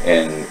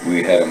 and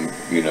we had them,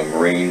 you know,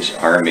 Marines,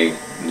 Army,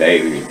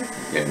 Navy,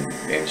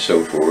 and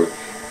so forth,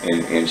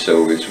 and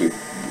so as we,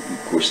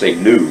 of course, they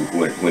knew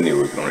when they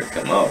were going to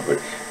come out, but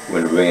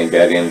when the band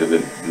got into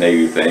the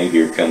Navy thing,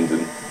 here come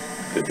the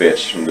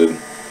vets from the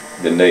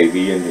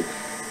Navy, and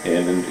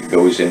it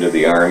goes into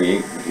the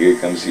Army. Here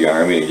comes the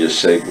Army, and it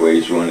just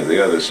segues one to the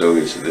other. So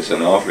there's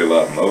an awful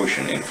lot of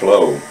motion and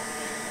flow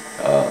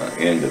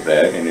into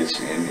that, and it's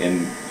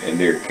and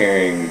they're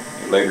carrying.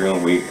 Later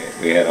on, we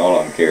had all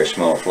of them carry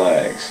small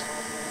flags,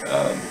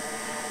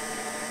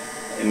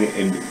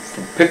 and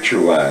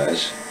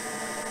picture-wise,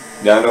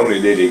 not only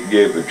did it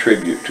give a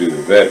tribute to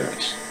the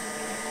veterans,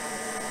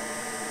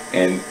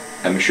 and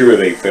I'm sure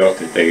they felt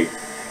that they,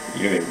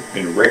 you know,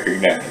 been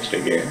recognized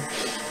again.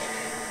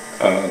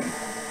 I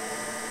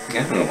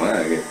don't know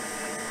why I get,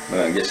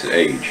 well, I guess it's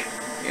age,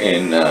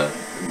 and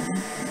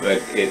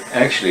but it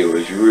actually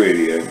was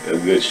really a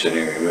good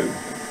scenario.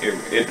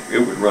 It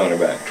would run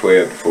about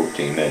 12 to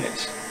 14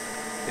 minutes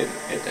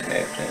at the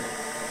halftime,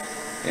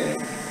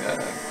 and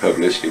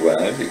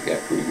publicity-wise, it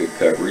got pretty good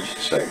coverage.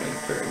 The segment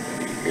for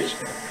many years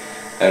now.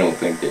 I don't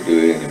think they do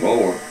it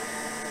anymore.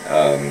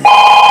 A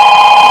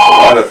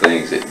lot of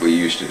things that we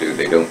used to do,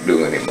 they don't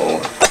do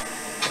anymore.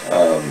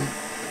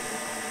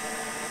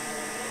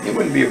 It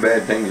wouldn't be a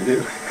bad thing to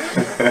do,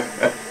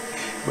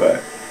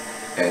 but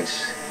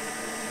it's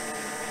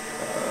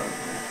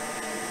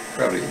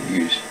probably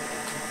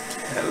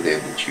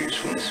outlived its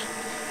usefulness.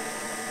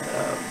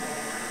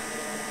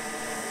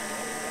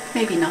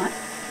 Maybe not.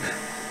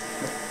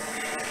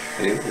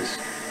 It was.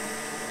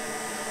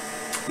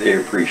 They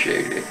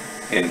appreciated it,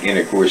 and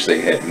of course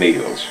they had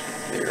meals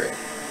there.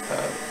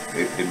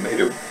 It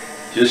made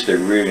just a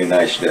really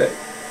nice day.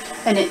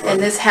 And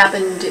this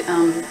happened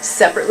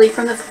separately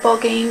from the football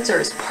games, or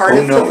as part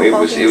of the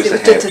football games? It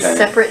was just a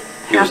separate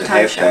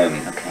halftime show.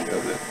 Okay.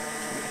 Of the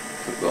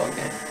football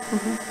game.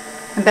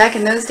 Mm-hmm. And back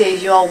in those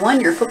days, you all won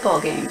your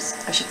football games.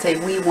 I should say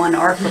we won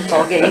our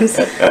football games.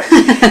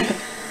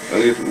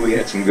 Well, we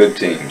had some good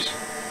teams.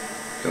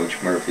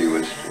 Coach Murphy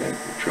was a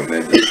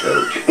tremendous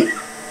coach,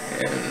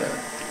 and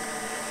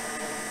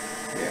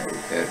yeah, we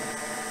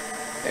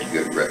had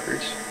good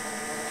records,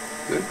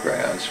 good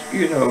crowds.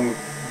 You know,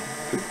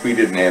 we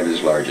didn't have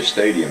as large a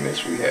stadium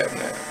as we have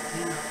now.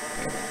 Yeah.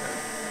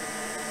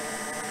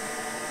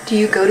 Do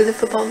you go to the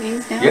football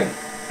games now? Yeah.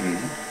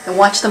 Mm-hmm. And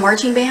watch the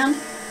marching band?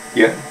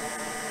 Yeah.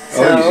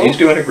 Oh, he's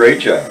doing a great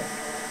job.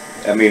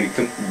 I mean,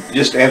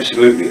 just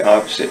absolutely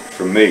opposite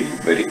from me,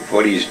 but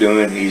what he's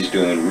doing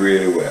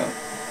really well.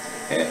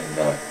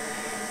 And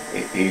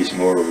he's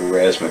more of a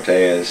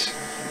razzmatazz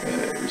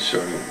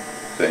sort of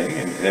thing,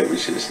 and that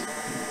was his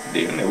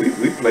deal. Now,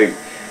 we played,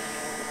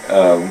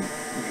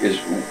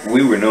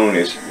 we were known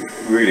as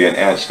really an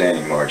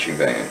outstanding marching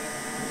band,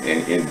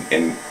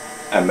 and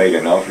I made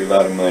an awfully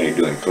lot of money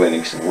doing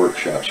clinics and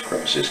workshops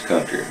across this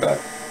country.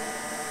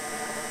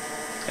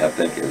 I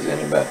think it was in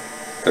about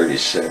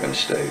 37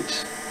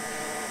 states.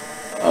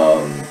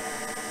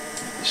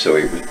 So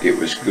it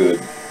was good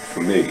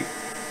for me.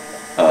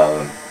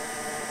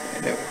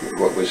 And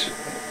what was,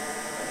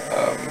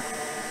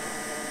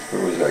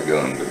 where was I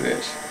going with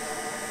this?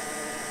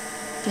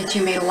 That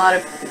you made a lot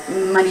of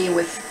money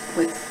with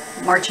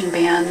marching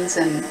bands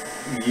and...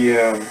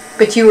 Yeah.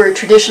 But you were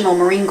traditional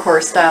Marine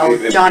Corps style,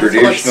 John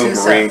Philip Sousa.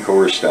 Traditional Marine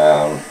Corps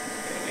style,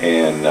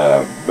 and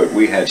but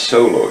we had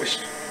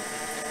soloists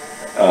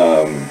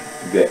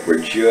that were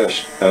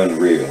just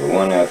unreal. The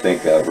one I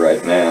think of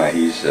right now,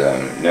 he's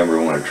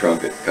 #1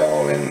 trumpet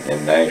call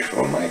in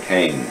Nashville, Mike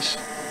Haynes.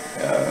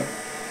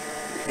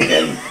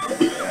 And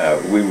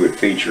we would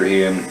feature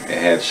him,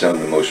 have some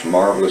of the most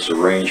marvelous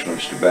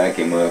arrangements to back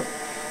him up,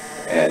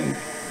 and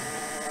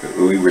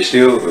we were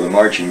still the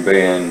marching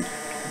band,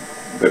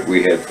 but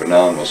we had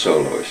phenomenal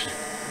soloists,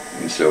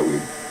 and so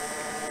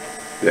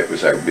that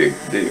was our big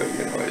deal,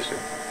 you know.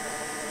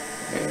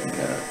 And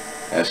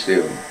I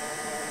still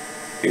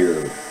hear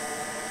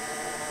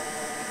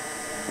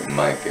from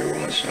Mike every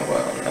once in a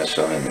while, and I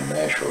saw him in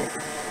Nashville,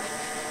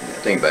 I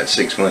think about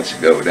 6 months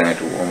ago, down at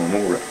the War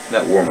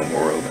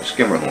Memorial,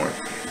 Skimmerhorn.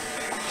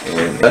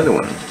 And the other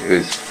one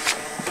is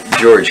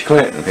George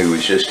Clinton, who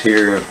was just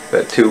here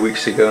about 2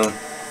 weeks ago.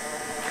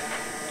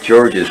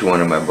 George is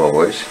one of my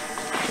boys,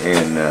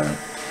 and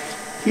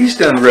he's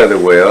done rather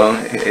well.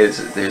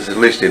 There's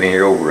listed in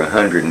here over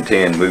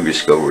 110 movie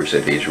scores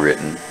that he's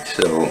written,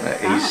 so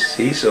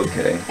he's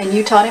okay. And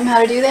you taught him how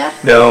to do that?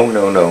 No.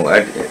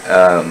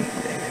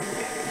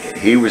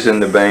 He was in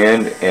the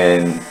band,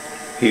 and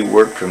he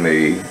worked for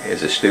me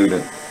as a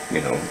student.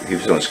 You know, he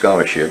was on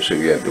scholarship, so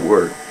you have to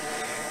work.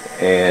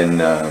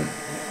 And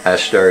I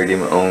started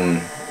him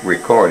on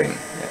recording.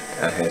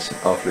 I had some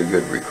awfully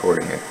good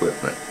recording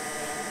equipment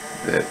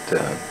that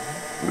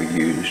we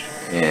used,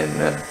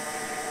 and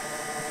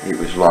it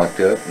was locked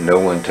up. No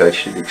one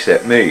touched it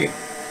except me.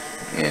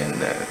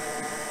 And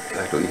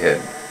God, we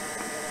had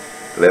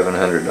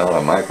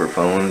 $1,100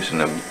 microphones,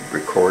 and a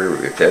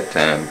recorder at that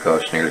time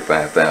cost nearly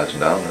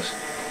 $5,000.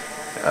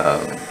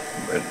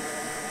 But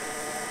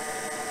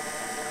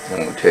I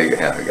won't tell you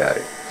how I got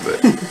it,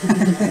 but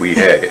we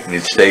had it, and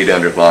it stayed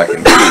under lock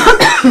and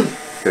key,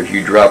 because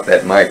you drop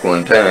that mic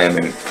one time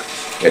and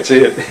that's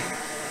it.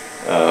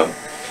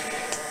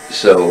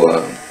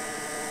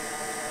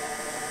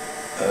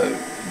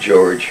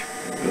 George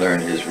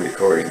learned his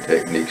recording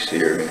techniques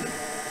here, and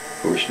of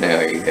course now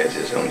he has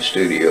his own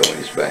studio in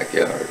his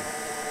backyard.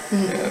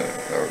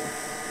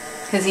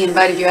 Has he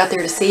invited you out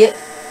there to see it?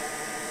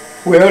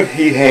 Well,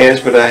 he has,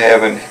 but I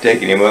haven't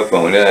taken him up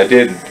on it. I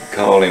did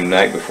call him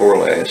night before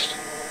last.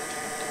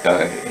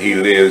 He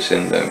lives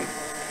in the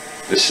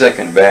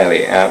Second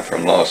Valley out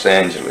from Los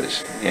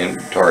Angeles in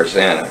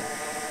Tarzana,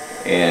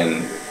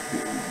 and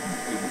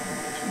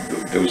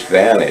those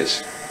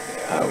valleys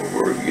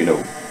were, you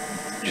know,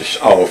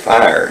 just all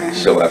fire.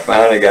 So I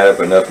finally got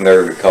up enough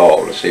nerve to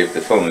call to see if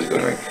the phone was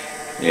going to ring.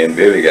 And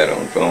Billy got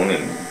on the phone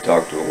and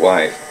talked to the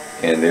wife,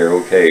 and they're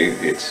okay.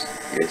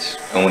 It's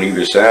on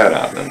either side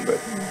of them, but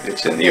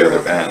it's in the other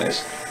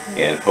valleys,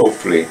 and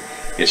hopefully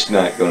it's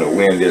not going to,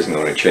 wind isn't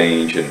going to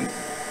change and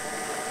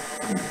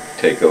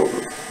take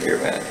over their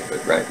valley.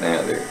 But right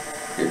now they're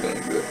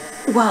doing good.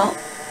 Well,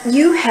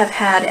 you have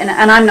had, and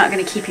I'm not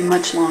going to keep you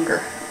much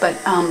longer, but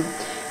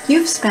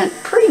you've spent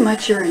pretty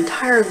much your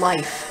entire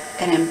life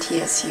at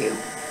MTSU.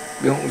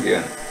 Oh,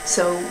 yeah.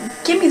 So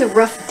give me the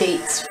rough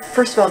dates.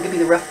 First of all, give me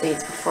the rough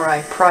dates before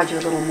I prod you a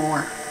little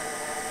more.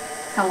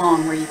 How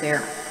long were you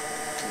there?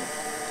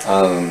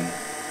 I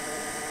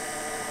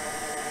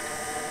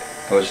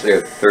was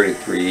there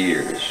 33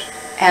 years.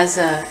 As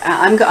a,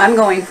 I'm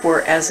going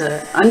for as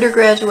a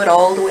undergraduate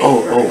all the way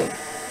through.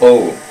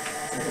 Oh.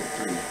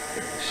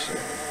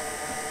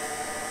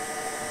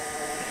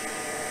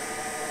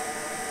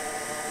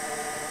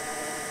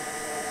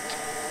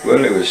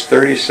 Well, it was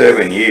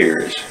 37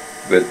 years,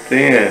 but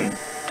then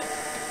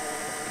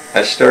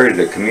I started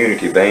a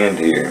community band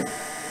here,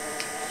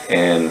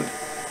 and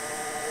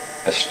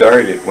I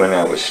started when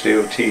I was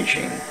still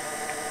teaching,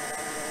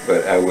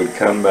 but I would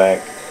come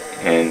back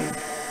and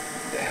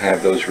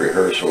have those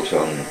rehearsals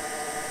on, I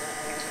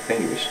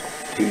think it was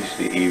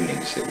Tuesday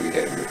evenings that we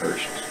had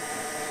rehearsals.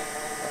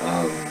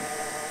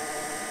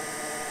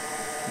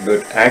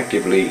 But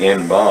actively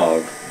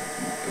involved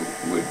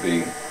would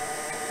be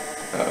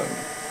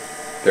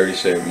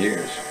 37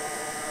 years.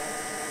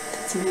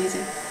 That's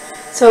amazing.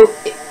 So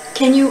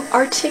can you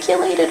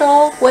articulate at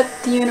all what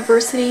the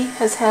university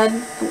has had,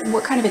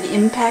 what kind of an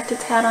impact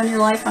it's had on your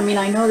life? I mean,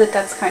 I know that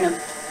that's kind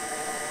of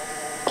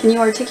Can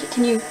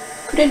you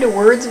put into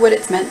words what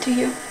it's meant to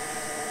you?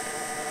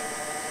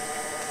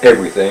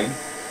 Everything.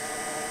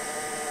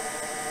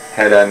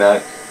 Had I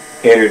not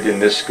entered in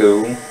this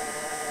school,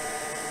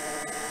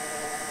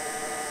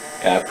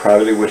 I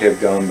probably would have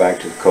gone back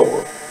to the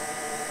Corps.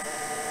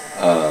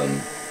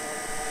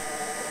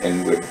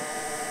 And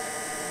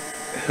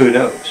who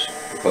knows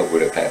what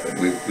would have happened.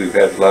 We've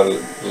had a lot of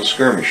little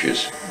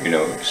skirmishes, you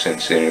know,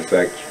 since then. In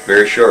fact,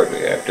 very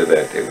shortly after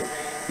that,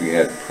 we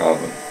had a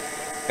problem.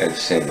 Had to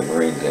send the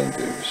Marines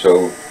into.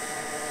 So,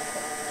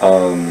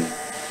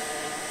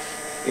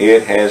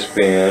 it has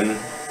been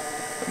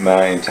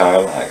my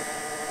entire life.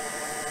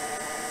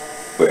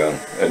 Well,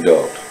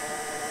 adult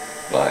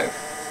life.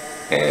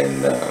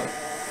 And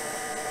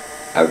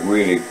I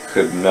really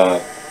could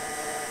not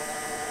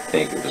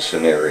think of a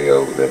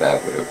scenario that I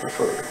would have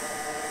preferred.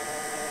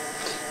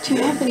 Do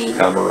you have any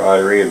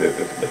camaraderie, the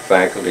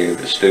faculty,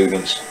 the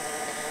students,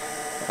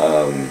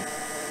 and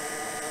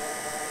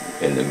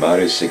the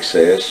modest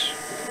success?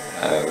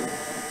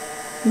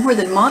 More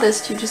than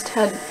modest, you just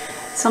had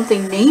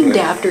something named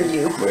after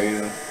you.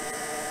 Well,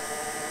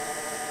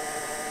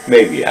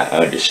 maybe I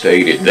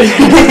understated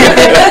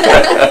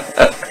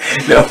that.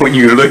 Now, when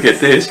you look at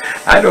this,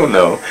 I don't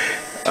know.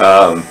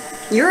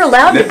 You're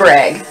allowed to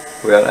brag.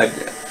 Well, I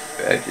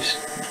just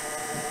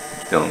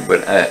don't,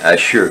 but I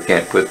sure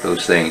can't put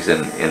those things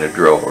in a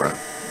drawer,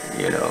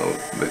 you know,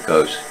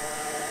 because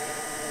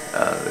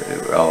they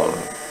were all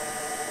a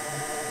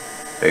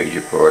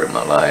major part of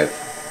my life,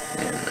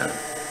 and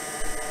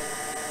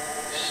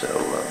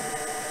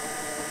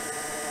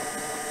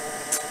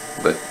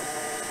but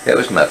that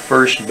was my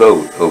first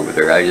boat over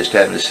there. I just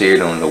happened to see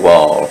it on the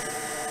wall,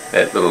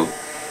 that little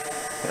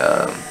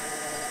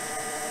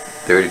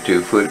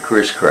 32-foot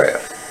Chris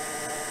Craft.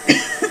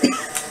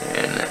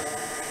 And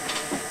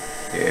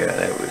yeah,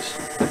 that was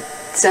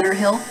Center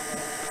Hill?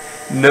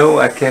 No,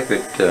 I kept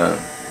it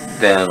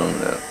down on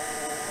the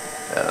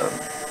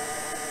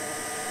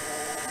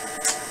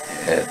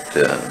at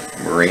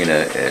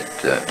Marina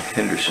at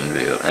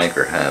Hendersonville,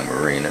 Anchorheim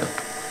Marina.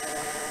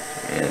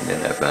 And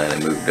then I finally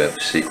moved up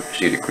to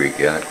Cedar Creek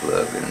Yacht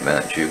Club in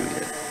Mount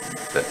Juliet.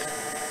 But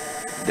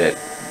that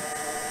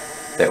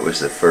was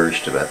the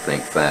first of, I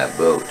think, 5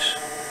 boats.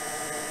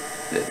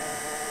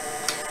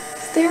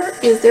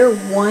 Is there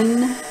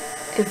one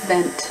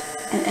event,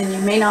 and you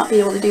may not be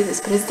able to do this,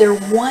 but is there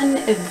one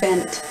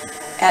event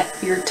at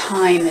your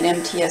time at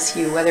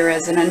MTSU, whether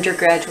as an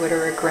undergraduate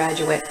or a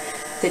graduate,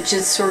 that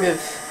just sort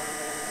of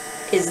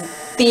is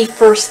the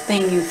first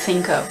thing you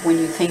think of when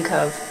you think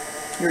of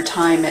your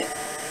time at,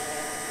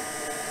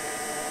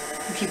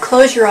 if you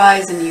close your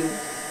eyes and you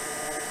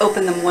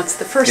open them, what's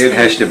the first thing? It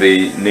has to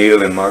be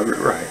Neil and Margaret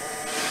Wright.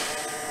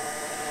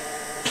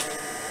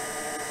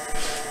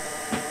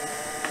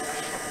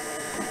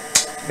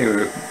 They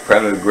were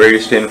probably the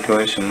greatest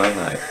influence in my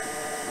life.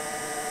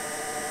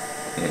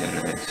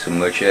 And so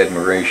much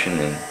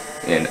admiration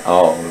and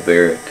awe of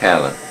their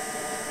talent.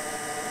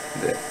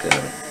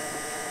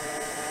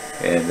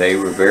 And they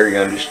were very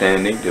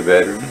understanding to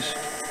veterans,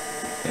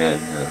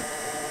 and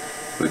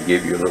would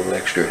give you a little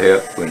extra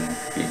help when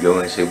you go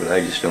and say, well,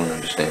 I just don't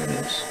understand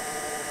this.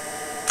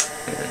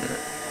 And,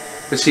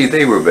 but see,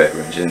 they were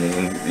veterans,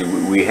 and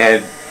we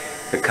had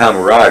the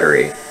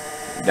camaraderie,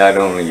 not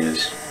only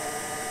as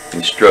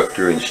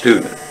instructor and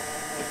student,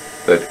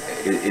 but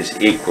as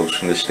equals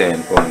from the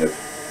standpoint of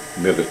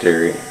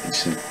military and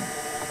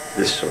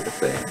this sort of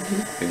thing.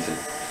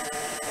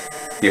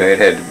 Mm-hmm. You know,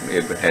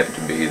 it would have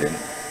to be then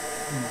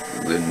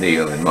with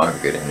Neil and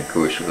Margaret, and of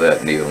course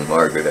without Neil and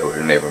Margaret I would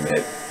have never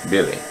met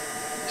Billy.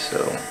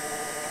 So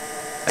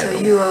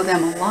you owe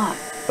them a lot.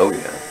 Oh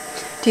yeah.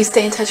 Do you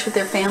stay in touch with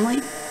their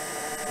family?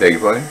 Beg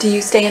your pardon? Do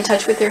you stay in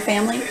touch with their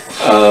family?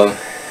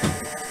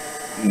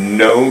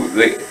 No,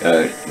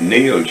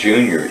 Neil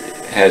Jr.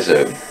 has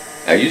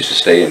I used to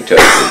stay in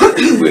touch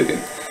with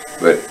him,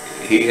 but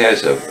he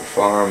has a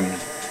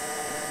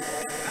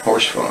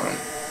horse farm,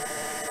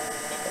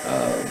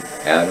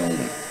 out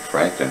on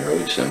Franklin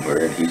Road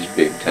somewhere, and he's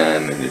big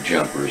time in the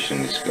jumpers,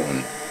 and he's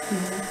going,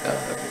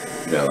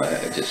 no,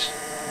 I just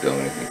don't,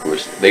 and of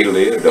course, they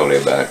lived only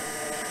about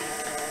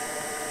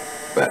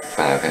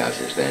 5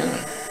 houses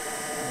down.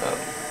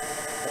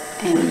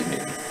 And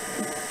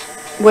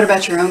what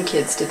about your own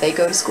kids? Did they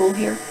go to school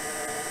here?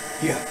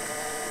 Yeah.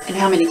 And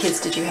how many kids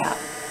did you have?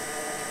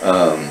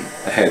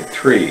 I had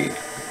 3.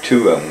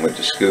 2 of them went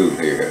to school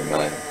here.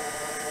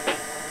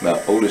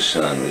 My oldest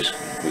son was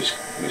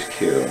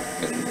killed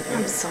in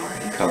I'm sorry.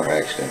 a car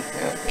accident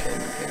out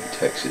in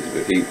Texas,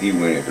 but he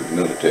went into the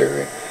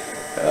military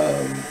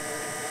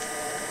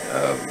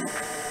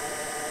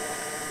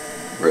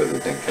rather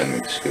than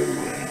coming to school.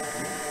 And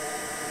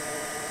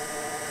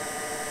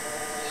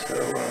so,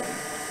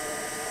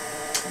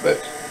 but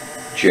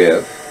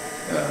Jeff,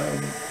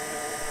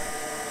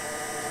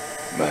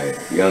 my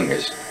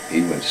youngest,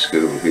 he went to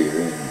school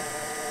here, and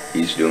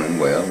he's doing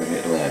well in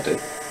Atlanta.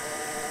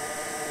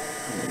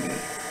 And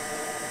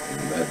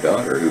my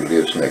daughter, who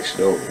lives next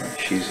door,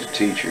 she's a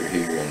teacher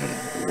here in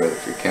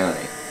Rutherford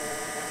County.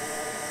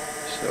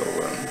 So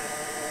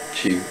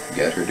she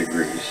got her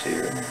degrees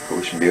here. Of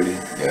course, Billy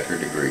got her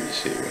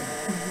degrees here.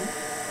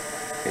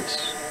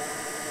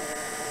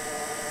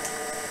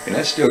 And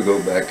I still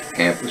go back to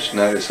campus,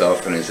 not as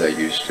often as I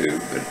used to,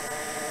 but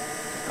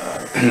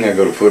I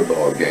go to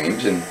football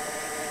games and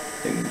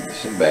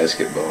some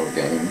basketball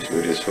games.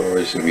 But as far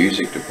as the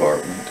music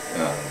department,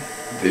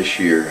 this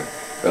year,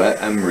 well,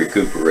 I'm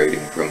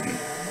recuperating from a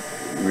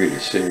really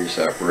serious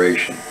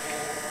operation,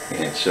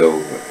 and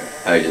so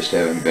I just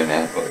haven't been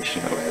out much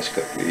in the last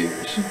couple of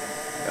years.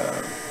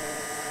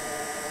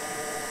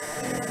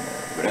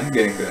 But I'm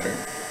getting better.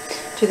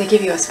 Do they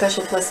give you a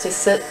special place to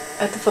sit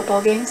at the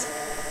football games?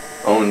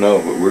 Oh no,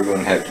 but we're going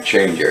to have to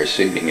change our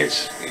seating.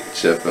 It's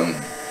up on,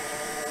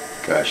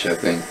 gosh, I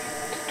think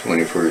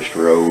 21st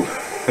row.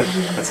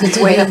 So it's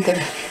way up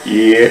there.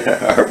 Yeah,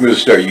 I'm going to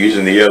start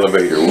using the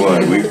elevator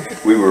one.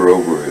 We were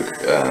over.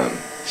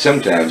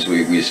 Sometimes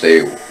we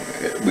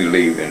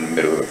leave in the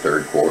middle of the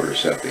third quarter or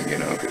something, you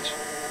know, because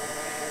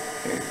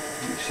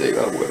you say,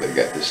 oh well, they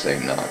got this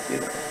thing knocked, you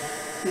know.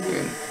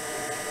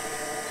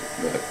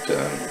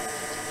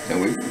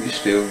 And we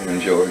still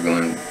enjoy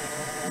going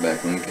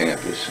back on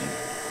campus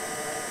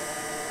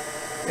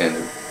and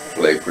the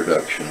play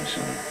productions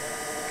and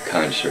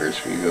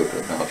concerts. We go to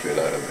an awful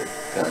lot of the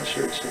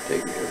concerts that they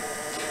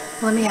give.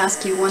 Let me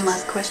ask you one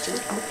last question.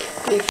 Oh.